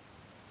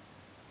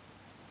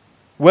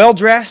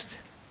 well-dressed,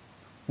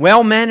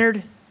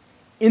 well-mannered,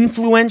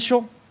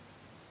 influential,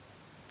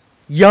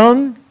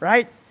 young,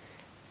 right?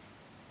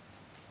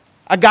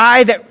 A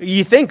guy that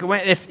you think,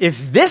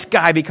 if this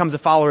guy becomes a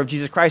follower of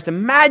Jesus Christ,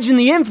 imagine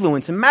the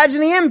influence,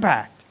 imagine the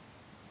impact.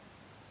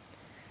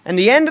 And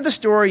the end of the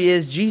story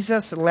is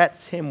Jesus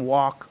lets him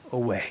walk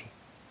away.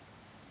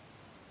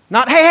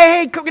 Not,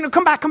 hey,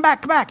 come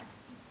back.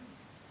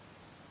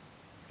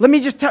 Let me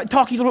just talk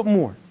to you a little bit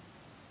more.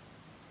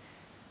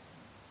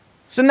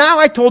 So now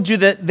I told you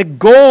that the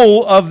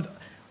goal of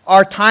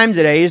our time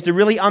today is to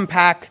really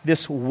unpack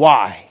this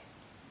why.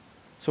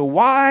 So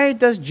why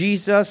does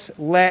Jesus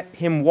let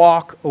him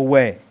walk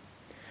away?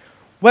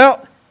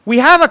 Well, we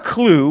have a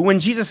clue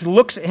when Jesus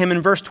looks at him in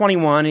verse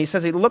 21, and he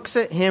says he looks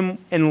at him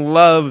and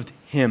loved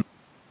him.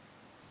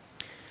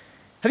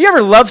 Have you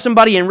ever loved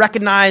somebody and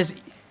recognized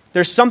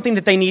there's something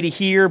that they need to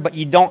hear, but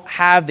you don't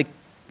have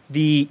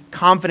the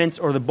confidence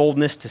or the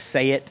boldness to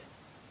say it?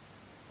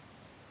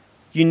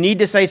 You need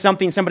to say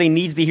something, somebody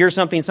needs to hear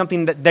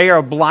something that they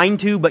are blind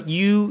to, but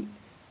you,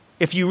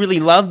 if you really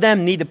love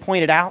them, need to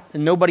point it out,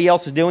 and nobody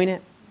else is doing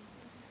it.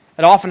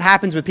 It often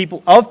happens with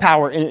people of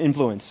power and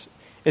influence,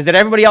 is that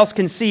everybody else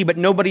can see, but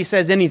nobody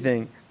says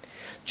anything.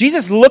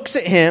 Jesus looks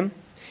at him,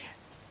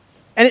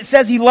 and it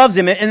says he loves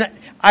him. And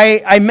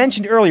I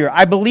mentioned earlier,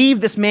 I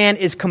believe this man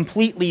is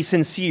completely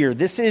sincere.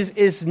 This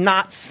is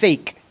not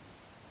fake.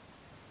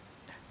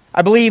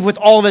 I believe with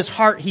all of his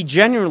heart, he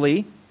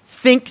genuinely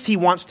thinks he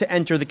wants to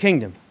enter the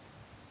kingdom.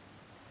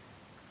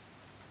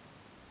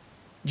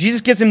 Jesus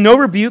gives him no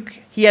rebuke.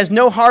 He has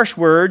no harsh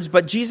words,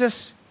 but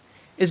Jesus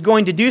is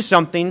going to do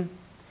something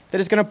that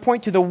is going to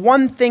point to the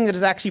one thing that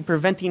is actually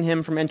preventing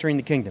him from entering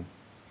the kingdom.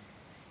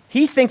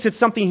 He thinks it's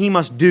something he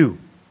must do.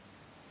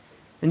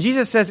 And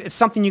Jesus says it's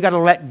something you got to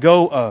let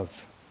go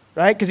of.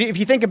 Right? Because if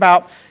you think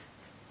about,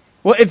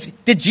 well,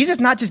 did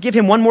Jesus not just give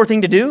him one more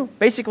thing to do?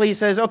 Basically, he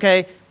says,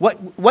 okay,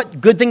 what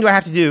good thing do I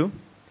have to do?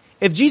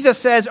 If Jesus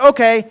says,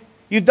 okay,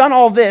 you've done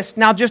all this,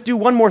 now just do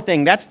one more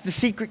thing. That's the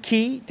secret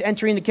key to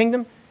entering the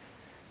kingdom.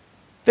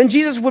 Then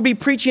Jesus would be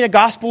preaching a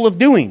gospel of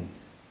doing.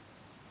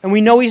 And we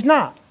know he's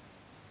not.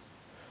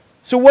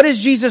 So what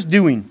is Jesus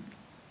doing?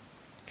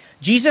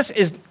 Jesus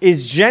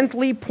is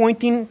gently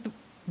pointing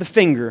the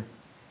finger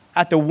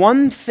at the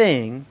one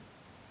thing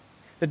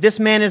that this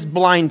man is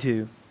blind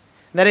to,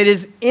 that it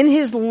is in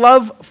his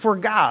love for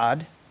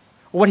God,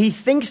 what he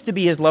thinks to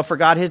be his love for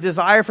God, his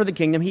desire for the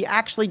kingdom, he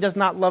actually does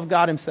not love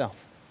God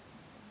himself.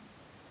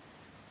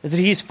 Is that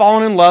he's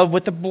fallen in love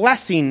with the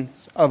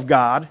blessings of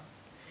God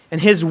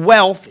and his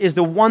wealth is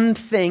the one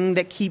thing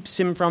that keeps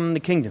him from the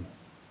kingdom.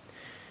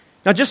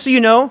 Now, just so you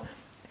know,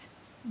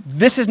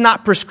 this is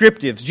not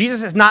prescriptive.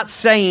 Jesus is not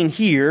saying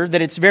here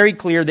that it's very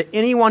clear that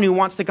anyone who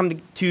wants to come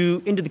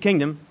into the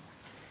kingdom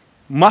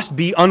must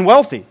be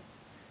unwealthy,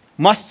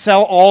 must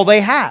sell all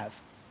they have.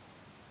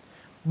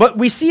 But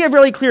we see a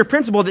really clear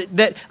principle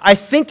that I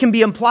think can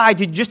be applied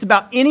to just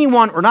about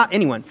anyone, or not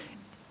anyone,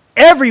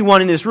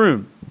 everyone in this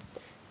room,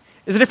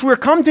 is that if we're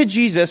come to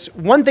Jesus,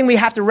 one thing we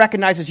have to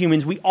recognize as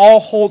humans, we all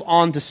hold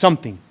on to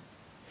something.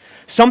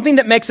 Something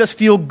that makes us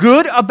feel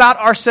good about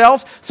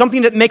ourselves,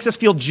 something that makes us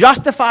feel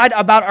justified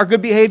about our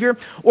good behavior,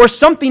 or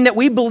something that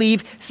we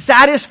believe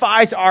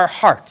satisfies our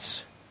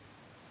hearts.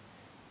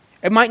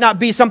 It might not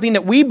be something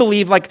that we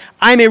believe, like,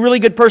 I'm a really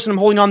good person, I'm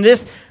holding on to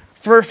this.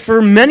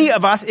 For many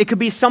of us, it could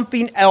be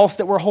something else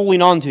that we're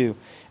holding on to.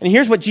 And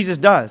here's what Jesus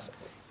does.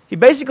 He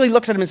basically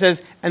looks at him and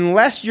says,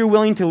 unless you're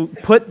willing to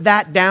put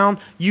that down,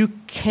 you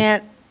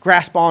can't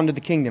grasp onto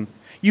the kingdom.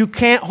 You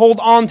can't hold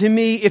on to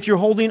me if you're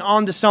holding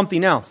on to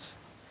something else.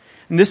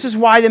 And this is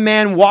why the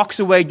man walks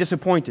away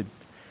disappointed.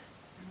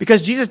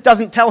 Because Jesus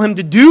doesn't tell him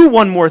to do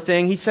one more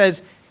thing. He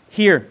says,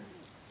 here,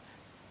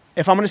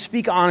 if I'm going to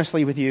speak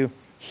honestly with you,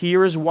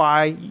 here is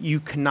why you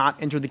cannot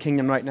enter the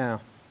kingdom right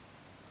now.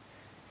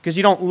 Because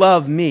you don't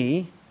love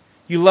me,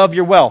 you love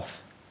your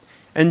wealth.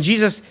 And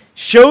Jesus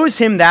shows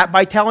him that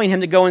by telling him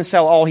to go and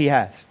sell all he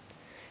has.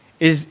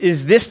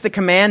 Is this the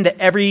command that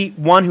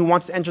everyone who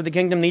wants to enter the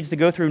kingdom needs to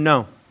go through?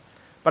 No.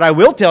 But I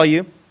will tell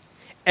you,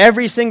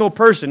 every single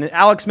person, and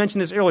Alex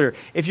mentioned this earlier,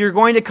 if you're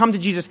going to come to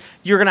Jesus,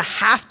 you're going to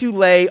have to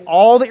lay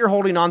all that you're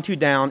holding on to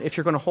down if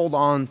you're going to hold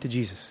on to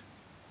Jesus.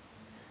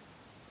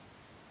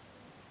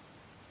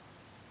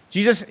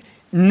 Jesus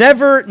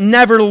never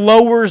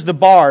lowers the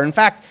bar. In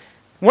fact,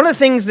 one of the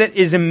things that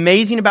is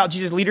amazing about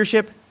Jesus'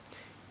 leadership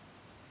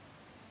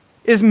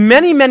is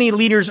many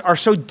leaders are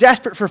so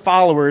desperate for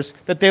followers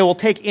that they will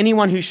take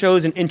anyone who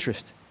shows an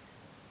interest.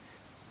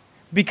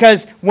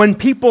 Because when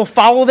people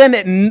follow them,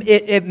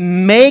 it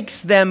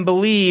makes them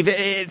believe,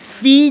 it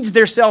feeds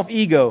their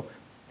self-ego.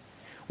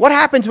 What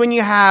happens when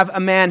you have a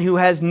man who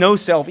has no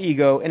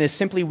self-ego and is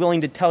simply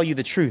willing to tell you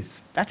the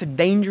truth? That's a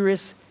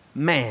dangerous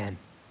man.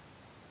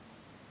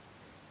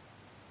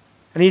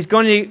 And he's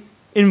going to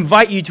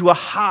invite you to a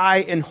high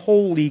and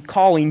holy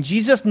calling.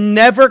 Jesus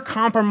never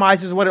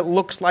compromises what it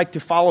looks like to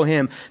follow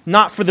him.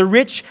 Not for the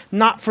rich,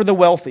 not for the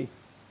wealthy.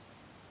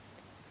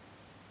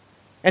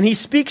 And he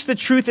speaks the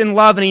truth in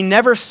love, and he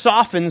never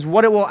softens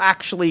what it will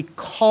actually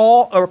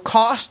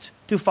cost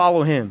to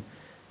follow him.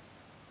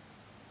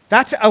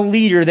 That's a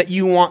leader that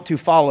you want to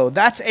follow.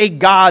 That's a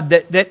God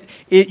that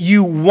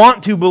you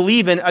want to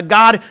believe in. A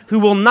God who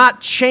will not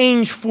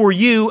change for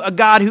you. A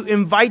God who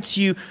invites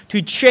you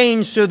to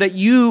change so that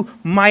you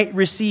might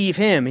receive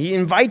him. He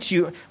invites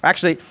you,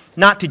 actually,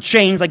 not to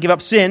change, like give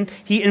up sin.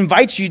 He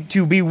invites you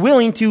to be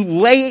willing to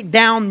lay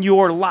down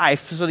your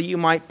life so that you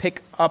might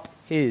pick up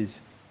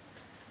his.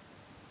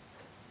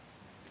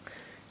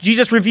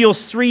 Jesus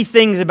reveals three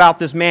things about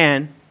this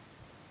man.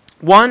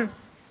 One,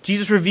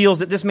 Jesus reveals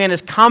that this man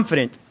is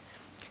confident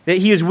that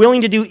he is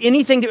willing to do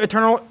anything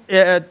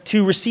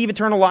to receive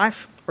eternal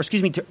life,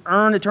 to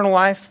earn eternal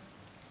life.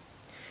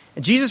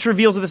 And Jesus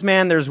reveals to this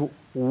man there's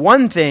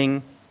one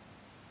thing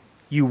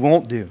you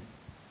won't do.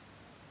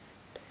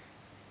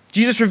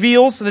 Jesus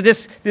reveals that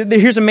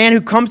here's a man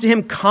who comes to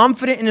him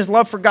confident in his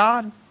love for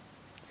God.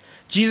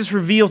 Jesus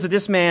reveals that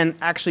this man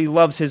actually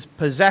loves his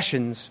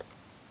possessions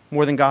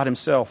more than God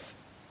himself.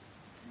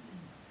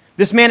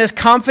 This man is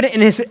confident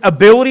in his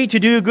ability to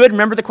do good.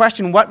 Remember the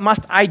question, what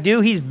must I do?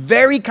 He's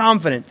very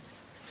confident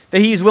that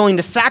he's willing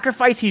to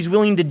sacrifice, he's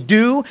willing to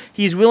do,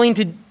 he's willing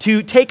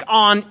to take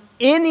on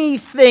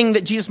anything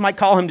that Jesus might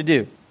call him to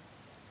do.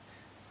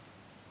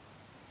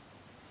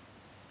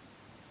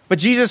 But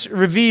Jesus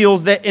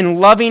reveals that in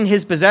loving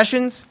his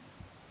possessions,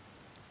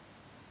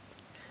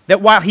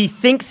 that while he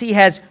thinks he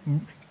has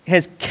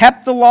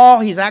kept the law,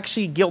 he's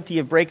actually guilty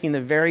of breaking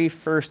the very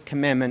first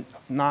commandment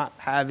of not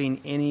having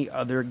any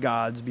other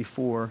gods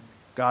before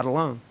God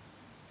alone.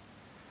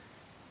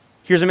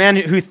 Here's a man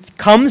who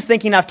comes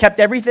thinking, I've kept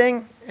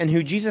everything, and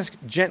who Jesus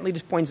gently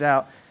just points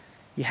out,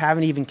 you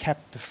haven't even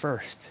kept the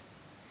first.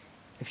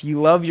 If you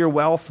love your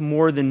wealth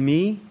more than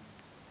me,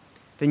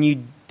 then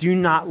you do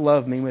not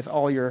love me with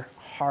all your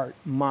heart,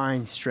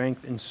 mind,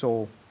 strength, and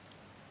soul.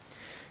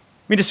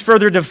 Let me just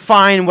further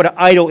define what an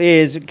idol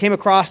is. I came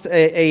across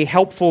a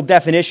helpful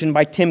definition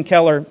by Tim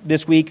Keller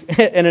this week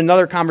in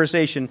another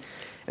conversation.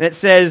 And it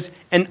says,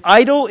 an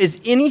idol is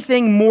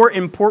anything more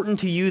important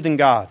to you than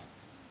God.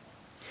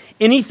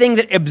 Anything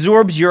that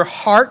absorbs your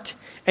heart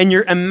and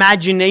your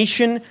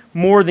imagination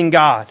more than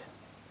God.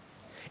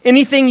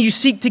 Anything you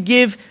seek to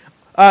give,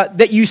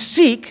 that you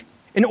seek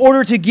in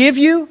order to give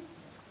you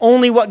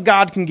only what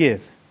God can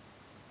give.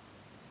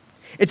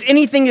 It's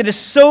anything that is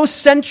so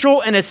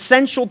central and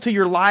essential to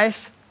your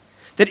life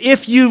that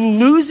if you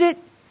lose it,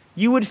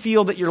 you would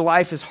feel that your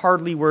life is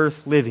hardly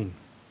worth living.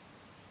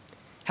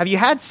 Have you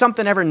had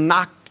something ever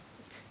knock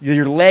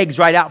your legs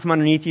right out from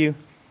underneath you?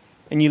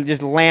 and you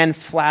just land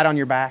flat on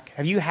your back?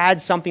 Have you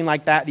had something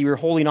like that you were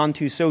holding on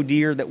to so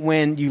dear that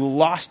when you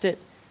lost it,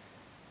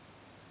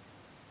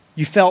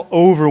 you felt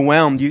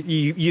overwhelmed?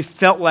 You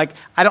felt like,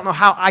 I don't know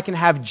how I can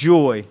have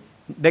joy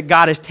that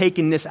God has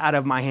taken this out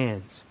of my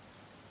hands.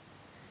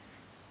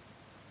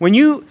 When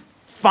you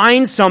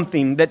find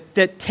something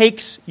that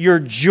takes your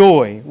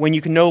joy when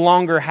you can no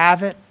longer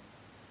have it,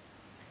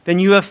 then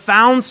you have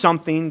found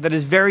something that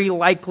is very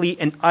likely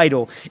an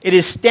idol. It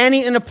is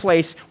standing in a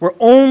place where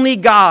only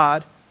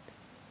God,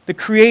 the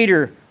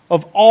creator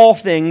of all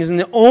things and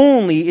the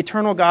only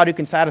eternal God who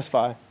can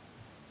satisfy,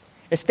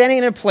 is standing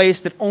in a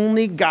place that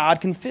only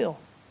God can fill.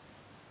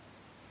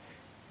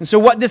 And so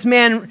what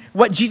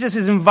Jesus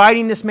is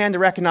inviting this man to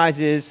recognize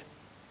is,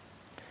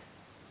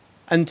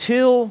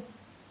 until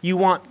you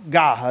want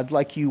God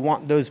like you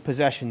want those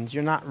possessions,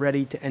 you're not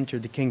ready to enter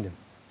the kingdom.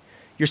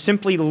 You're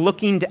simply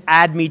looking to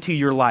add me to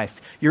your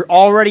life. You're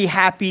already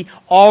happy,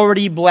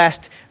 already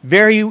blessed,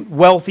 very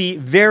wealthy,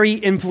 very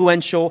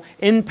influential,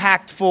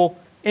 impactful,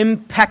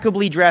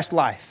 impeccably dressed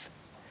life.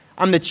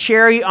 I'm the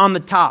cherry on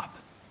the top.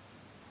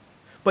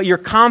 But your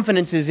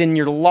confidence is in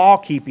your law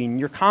keeping.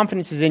 Your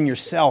confidence is in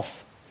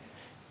yourself.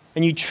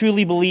 And you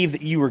truly believe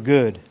that you are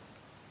good.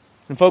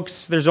 And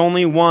folks, there's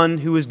only one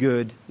who is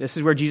good. This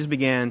is where Jesus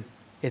began.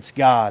 It's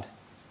God.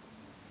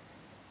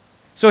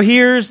 So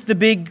here's the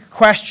big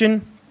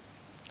question.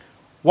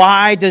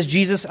 Why does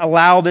Jesus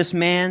allow this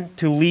man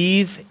to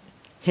leave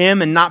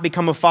him and not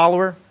become a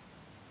follower?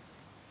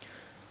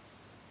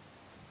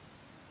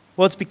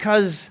 Well, it's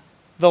because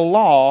the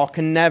law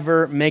can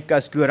never make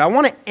us good. I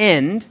want to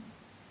end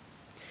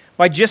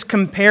by just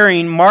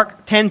comparing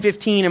Mark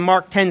 10:15 and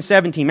Mark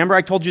 10:17. Remember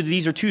I told you that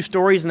these are two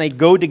stories and they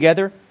go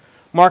together?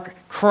 Mark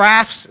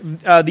crafts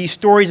these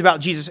stories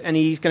about Jesus, and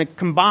he's going to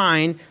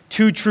combine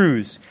two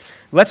truths.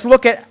 Let's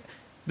look at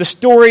the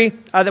story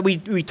that we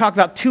talked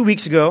about 2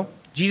 weeks ago.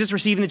 Jesus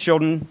receiving the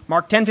children,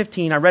 Mark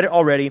 10:15, I read it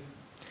already.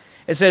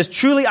 It says,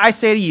 "Truly I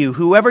say to you,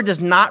 whoever does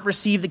not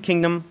receive the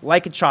kingdom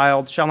like a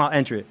child shall not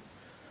enter it."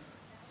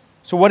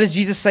 So what does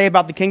Jesus say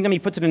about the kingdom? He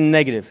puts it in the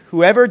negative.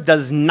 Whoever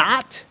does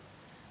not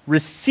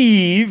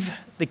receive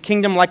the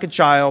kingdom like a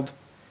child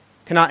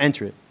cannot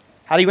enter it.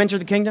 How do you enter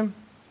the kingdom?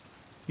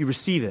 You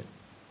receive it.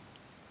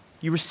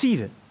 You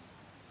receive it.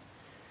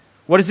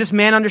 What does this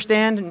man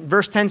understand? In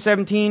verse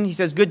 10:17, he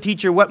says, "Good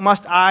teacher, what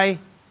must I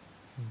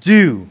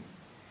do?"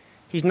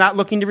 He's not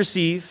looking to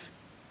receive.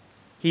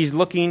 He's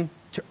looking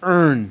to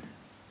earn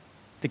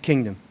the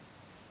kingdom.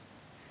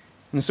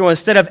 And so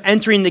instead of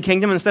entering the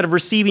kingdom, instead of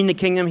receiving the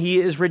kingdom, he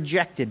is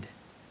rejected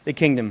the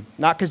kingdom.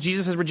 Not because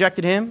Jesus has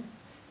rejected him.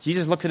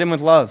 Jesus looks at him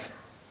with love.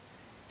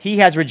 He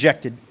has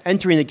rejected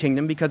entering the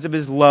kingdom because of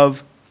his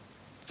love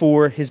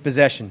for his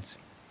possessions.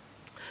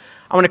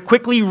 I want to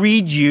quickly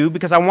read you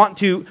because I want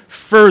to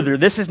further.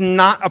 This is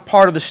not a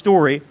part of the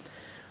story,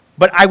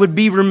 but I would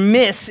be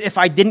remiss if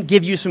I didn't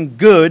give you some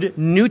good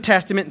New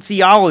Testament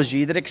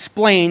theology that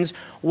explains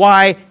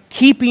why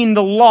keeping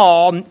the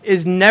law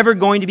is never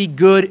going to be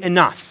good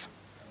enough.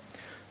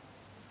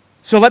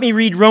 So let me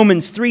read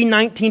Romans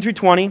 3:19 through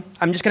 20.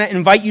 I'm just going to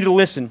invite you to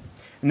listen.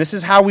 And this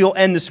is how we'll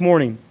end this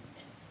morning.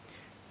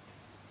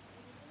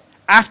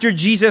 After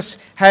Jesus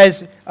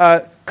has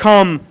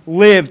come,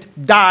 lived,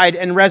 died,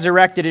 and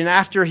resurrected, and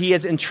after he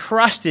has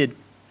entrusted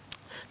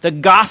the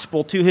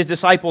gospel to his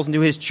disciples and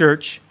to his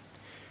church,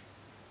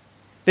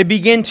 they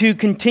begin to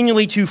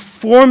continually to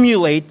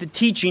formulate the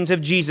teachings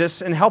of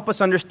Jesus and help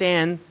us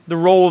understand the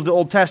role of the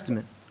Old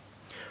Testament.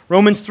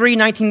 Romans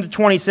 3:19 to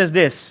 20 says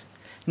this,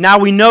 "Now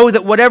we know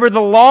that whatever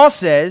the law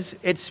says,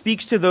 it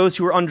speaks to those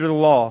who are under the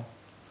law,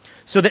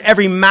 so that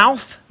every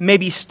mouth may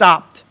be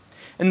stopped,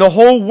 and the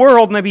whole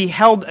world may be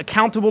held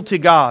accountable to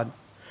God.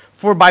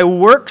 For by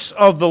works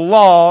of the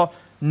law,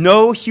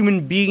 no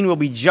human being will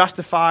be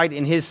justified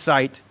in his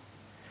sight,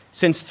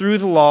 since through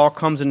the law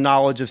comes a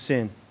knowledge of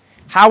sin."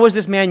 How was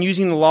this man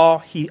using the law?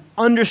 He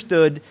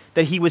understood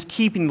that he was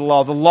keeping the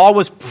law. The law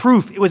was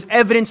proof. It was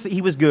evidence that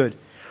he was good.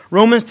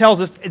 Romans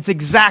tells us it's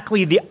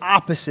exactly the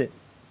opposite.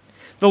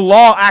 The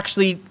law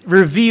actually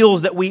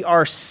reveals that we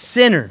are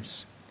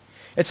sinners.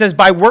 It says,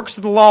 by works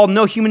of the law,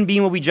 no human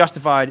being will be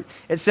justified.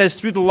 It says,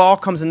 through the law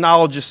comes a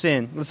knowledge of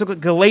sin. Let's look at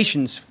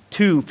Galatians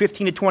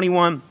 2:15 to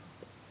 21.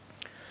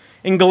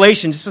 In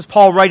Galatians, this is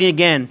Paul writing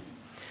again.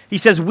 He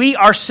says, "We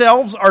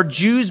ourselves are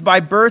Jews by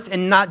birth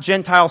and not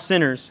Gentile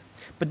sinners."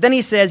 But then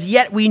he says,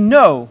 "Yet we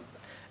know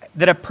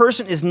that a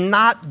person is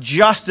not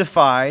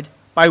justified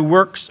by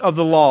works of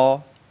the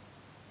law,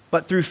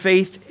 but through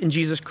faith in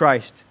Jesus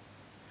Christ.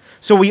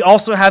 So we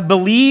also have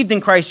believed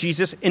in Christ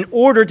Jesus in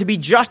order to be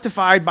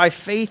justified by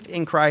faith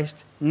in Christ,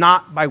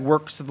 not by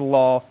works of the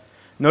law."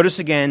 Notice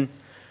again,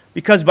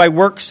 because by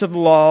works of the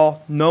law,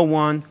 no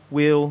one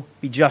will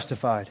be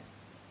justified.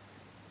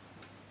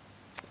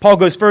 Paul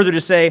goes further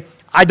to say,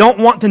 I don't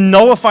want to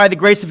nullify the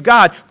grace of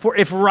God, for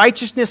if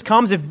righteousness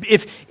comes,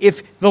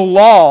 if the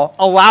law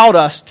allowed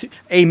us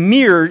a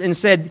mirror and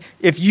said,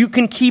 if you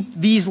can keep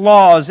these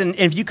laws and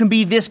if you can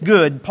be this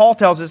good, Paul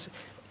tells us,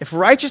 if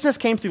righteousness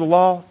came through the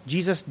law,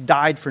 Jesus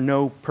died for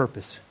no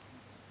purpose.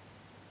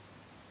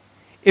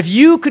 If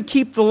you could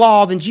keep the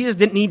law, then Jesus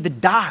didn't need to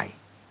die.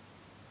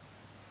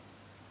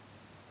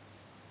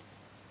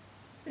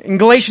 In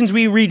Galatians,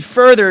 we read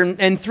further in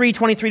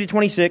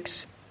 3:23-26.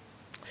 It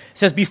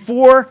says,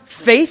 before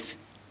faith,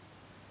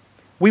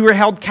 we were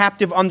held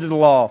captive under the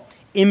law,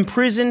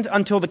 imprisoned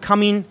until the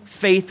coming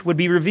faith would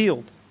be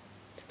revealed.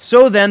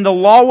 So then, the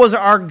law was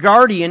our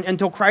guardian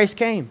until Christ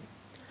came,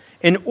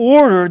 in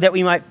order that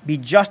we might be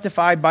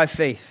justified by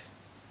faith.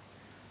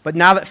 But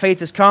now that faith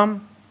has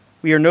come,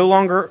 we are no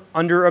longer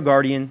under a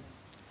guardian.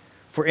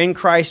 For in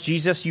Christ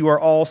Jesus, you are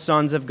all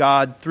sons of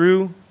God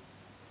through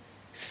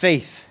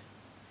faith.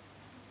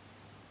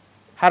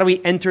 How do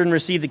we enter and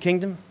receive the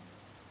kingdom?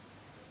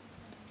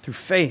 Through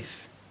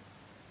faith.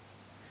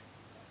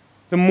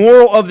 The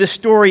moral of this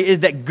story is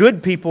that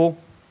good people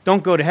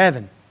don't go to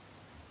heaven.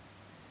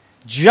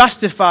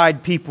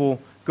 Justified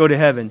people go to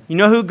heaven. You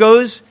know who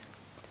goes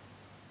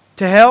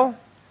to hell?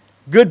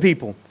 Good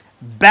people,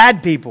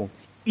 bad people,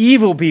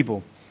 evil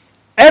people,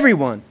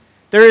 everyone.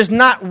 There is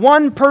not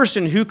one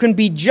person who can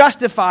be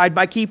justified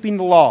by keeping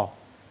the law.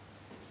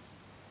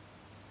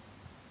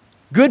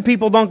 Good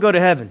people don't go to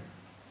heaven.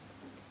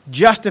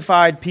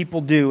 Justified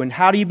people do. And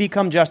how do you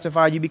become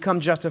justified? You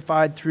become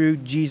justified through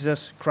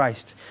Jesus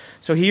Christ.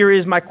 So here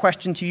is my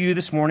question to you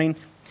this morning.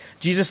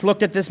 Jesus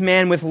looked at this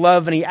man with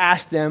love and he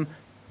asked them,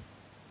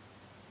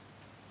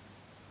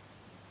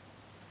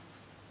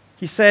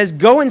 he says,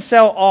 go and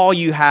sell all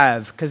you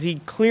have, because he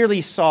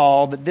clearly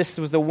saw that this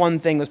was the one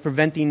thing that was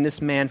preventing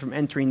this man from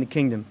entering the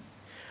kingdom.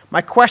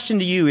 My question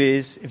to you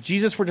is, if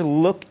Jesus were to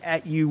look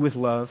at you with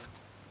love,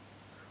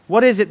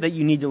 what is it that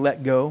you need to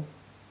let go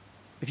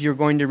if you're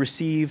going to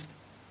receive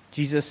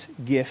Jesus'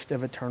 gift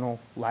of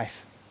eternal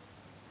life?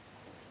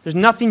 There's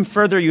nothing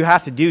further you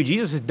have to do.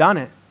 Jesus has done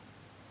it.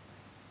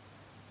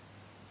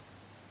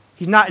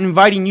 He's not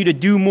inviting you to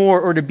do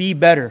more or to be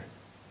better.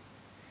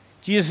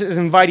 Jesus is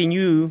inviting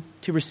you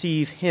to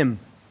receive Him,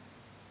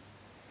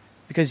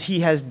 because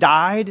He has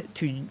died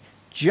to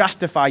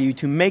justify you,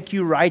 to make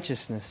you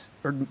righteousness,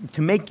 or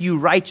to make you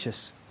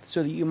righteous,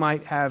 so that you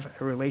might have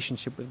a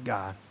relationship with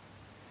God.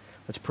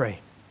 Let's pray.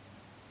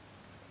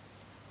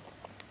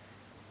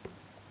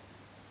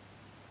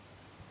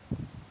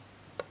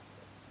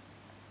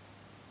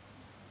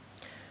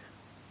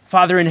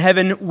 Father in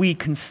heaven, we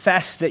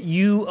confess that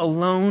you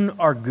alone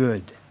are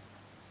good.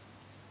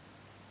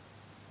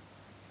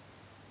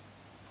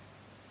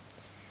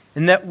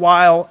 And that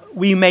while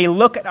we may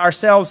look at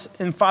ourselves,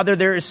 and Father,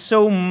 there is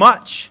so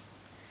much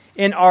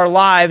in our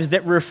lives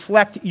that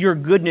reflect your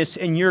goodness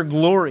and your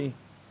glory.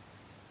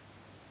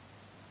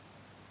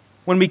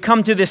 When we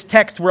come to this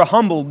text, we're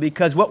humbled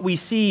because what we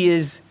see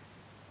is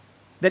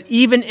that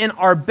even in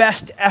our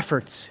best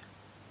efforts,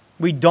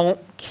 we don't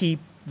keep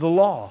the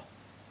law.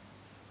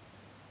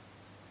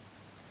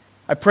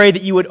 I pray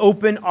that you would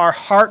open our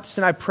hearts,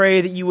 and I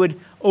pray that you would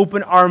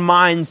open our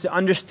minds to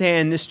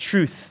understand this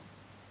truth.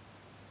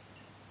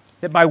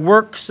 That by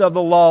works of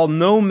the law,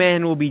 no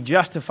man will be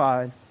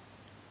justified,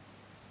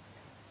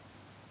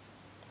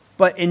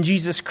 but in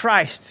Jesus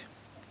Christ.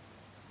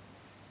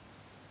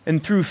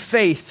 And through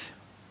faith,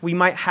 we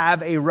might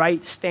have a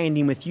right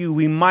standing with you.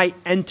 We might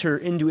enter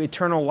into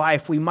eternal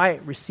life. We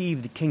might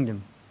receive the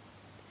kingdom.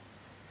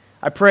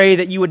 I pray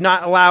that you would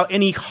not allow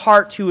any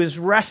heart who is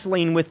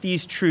wrestling with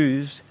these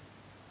truths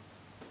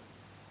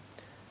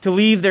to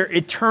leave their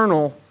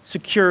eternal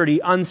security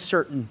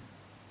uncertain.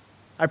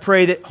 I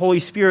pray that, Holy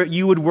Spirit,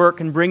 you would work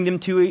and bring them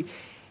to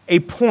a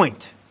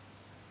point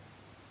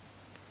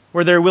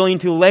where they're willing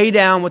to lay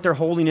down what they're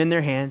holding in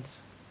their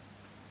hands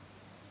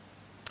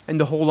and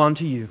to hold on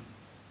to you.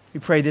 We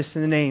pray this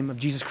in the name of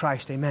Jesus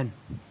Christ. Amen.